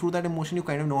you've been through that emotion, you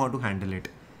kind of know how to handle it.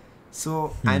 So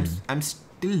I'm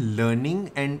still learning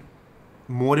and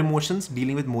more emotions,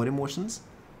 dealing with more emotions,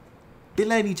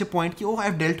 till I reach a point कि oh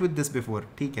I've dealt with this before.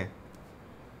 ठीक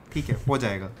है, हो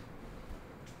जाएगा.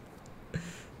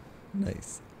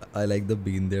 Nice. I like the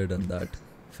been there done that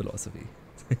philosophy.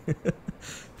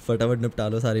 फटाफट निपटा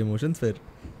लो सारे emotions, फिर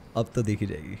अब तो देखी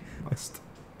जाएगी. मस्त.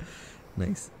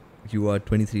 Nice. You are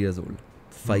 23 years old.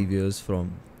 5 years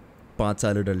from 5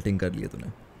 साल adulting कर लिए तूने.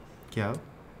 क्या?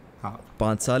 हाँ,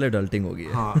 5 साल adulting हो गई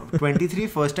है. हाँ, 23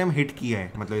 फर्स्ट टाइम हिट किया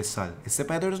है, मतलब इस साल. इससे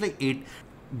पहले it was like 8.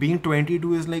 Being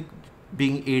 22 is like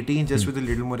being 18 just with a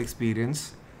little more experience,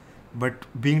 but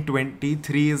being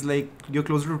 23 is like you're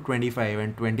closer to 25,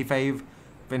 and 25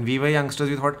 when we were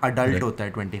youngsters we thought adult होता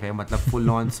है 25, मतलब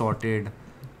full on sorted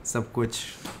सब कुछ.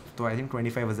 तो I think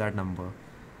 25 was that number.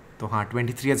 तो हाँ,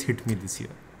 23 has hit me this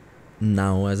year.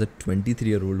 Now as a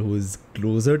 23-year-old who is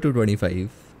closer to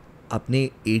 25, अपने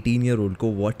 18-year-old को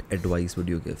what advice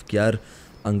would you give? कि यार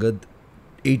Angad,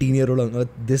 18-year-old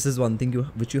Angad, this is one thing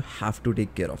which you have to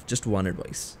take care of. Just one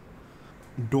advice.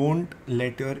 Don't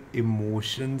let your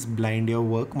emotions blind your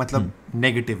work, मतलब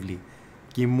negatively,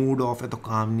 कि mood off है तो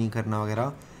काम नहीं करना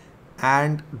वगैरह.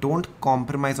 And don't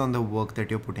compromise on the work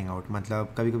that you're putting out.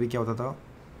 मतलब कभी कभी क्या होता था,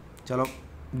 चलो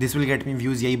this will get me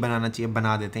views, यही बनाना चाहिए,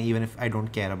 बना देते हैं even if I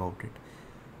don't care about it.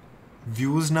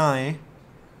 Views ना आए,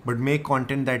 but make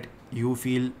content that you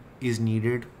feel is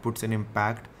needed, puts an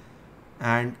impact,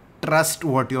 and trust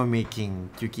what you're making,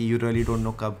 क्योंकि you really don't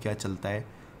know कब क्या चलता है.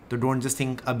 तो don't just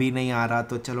think अभी नहीं आ रहा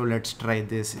तो चलो let's try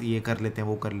this, ये कर लेते हैं,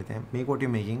 वो कर लेते हैं. Make what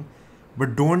you're making,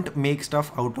 but don't make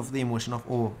stuff out of the emotion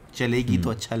of oh चलेगी तो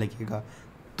अच्छा लगेगा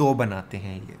तो बनाते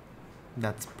हैं ये.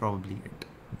 That's probably it.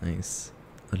 Nice.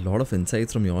 A lot of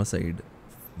insights from your side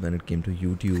when it came to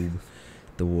YouTube,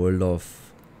 the world of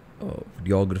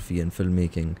videography and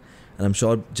filmmaking. And I'm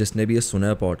sure जिसने भी ये सुना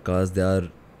है podcast, they are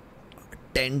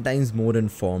 10 times more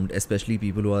informed, especially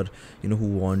people who are,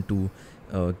 who want to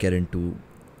get into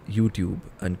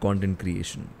YouTube and content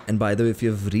creation. And by the way, if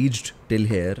you've reached till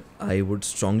here, I would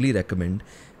strongly recommend.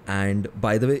 And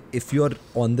by the way, if you're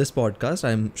on this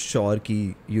podcast, I'm sure ki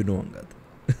you know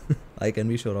Angad. I can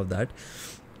be sure of that.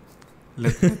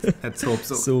 Let's hope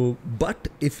so. So, but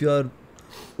if you are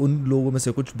उन लोगों में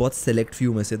से कुछ बहुत select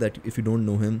few में से that if you don't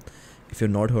know him, if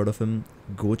you've not heard of him,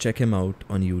 go check him out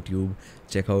on YouTube.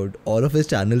 Check out all of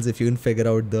his channels if you can figure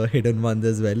out the hidden ones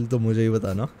as well. तो मुझे ही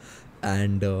बताना.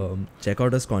 and check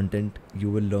out his content. You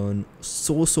will learn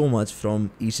so much from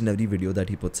each and every video that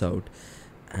he puts out,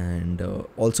 and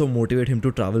also motivate him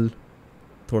to travel.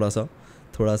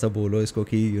 थोड़ा सा बोलो इसको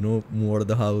कि move out of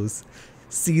the house,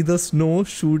 see the snow,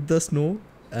 shoot the snow,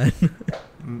 and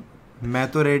मैं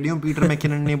तो ready हूँ, Peter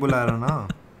McKinnon नहीं बुला रहा ना.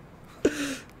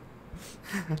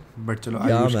 बट चलो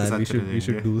आयुष के साथ we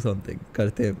should do something.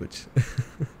 करते हैं कुछ.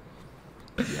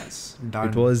 Yes, done.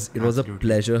 It was a Absolutely.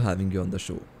 pleasure having you on the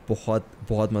show.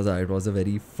 बहुत मज़ा आया. It was a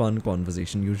very fun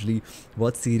conversation. Usually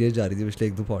बहुत serious जा रही थी पिछले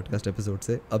 1-2 podcast episode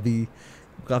से. अभी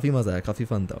काफ़ी मज़ा आया, काफ़ी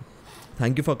fun था.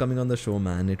 Thank you for coming on the show,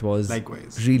 man. It was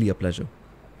Likewise. really a pleasure.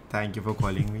 Thank you for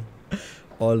calling me.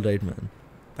 All right, man.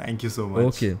 Thank you so much.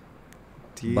 Okay.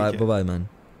 ठीक Bye है. bye, man.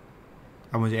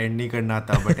 अब मुझे and नहीं करना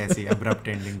था, but ऐसे abrupt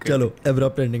ending. चलो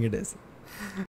abrupt ending it is.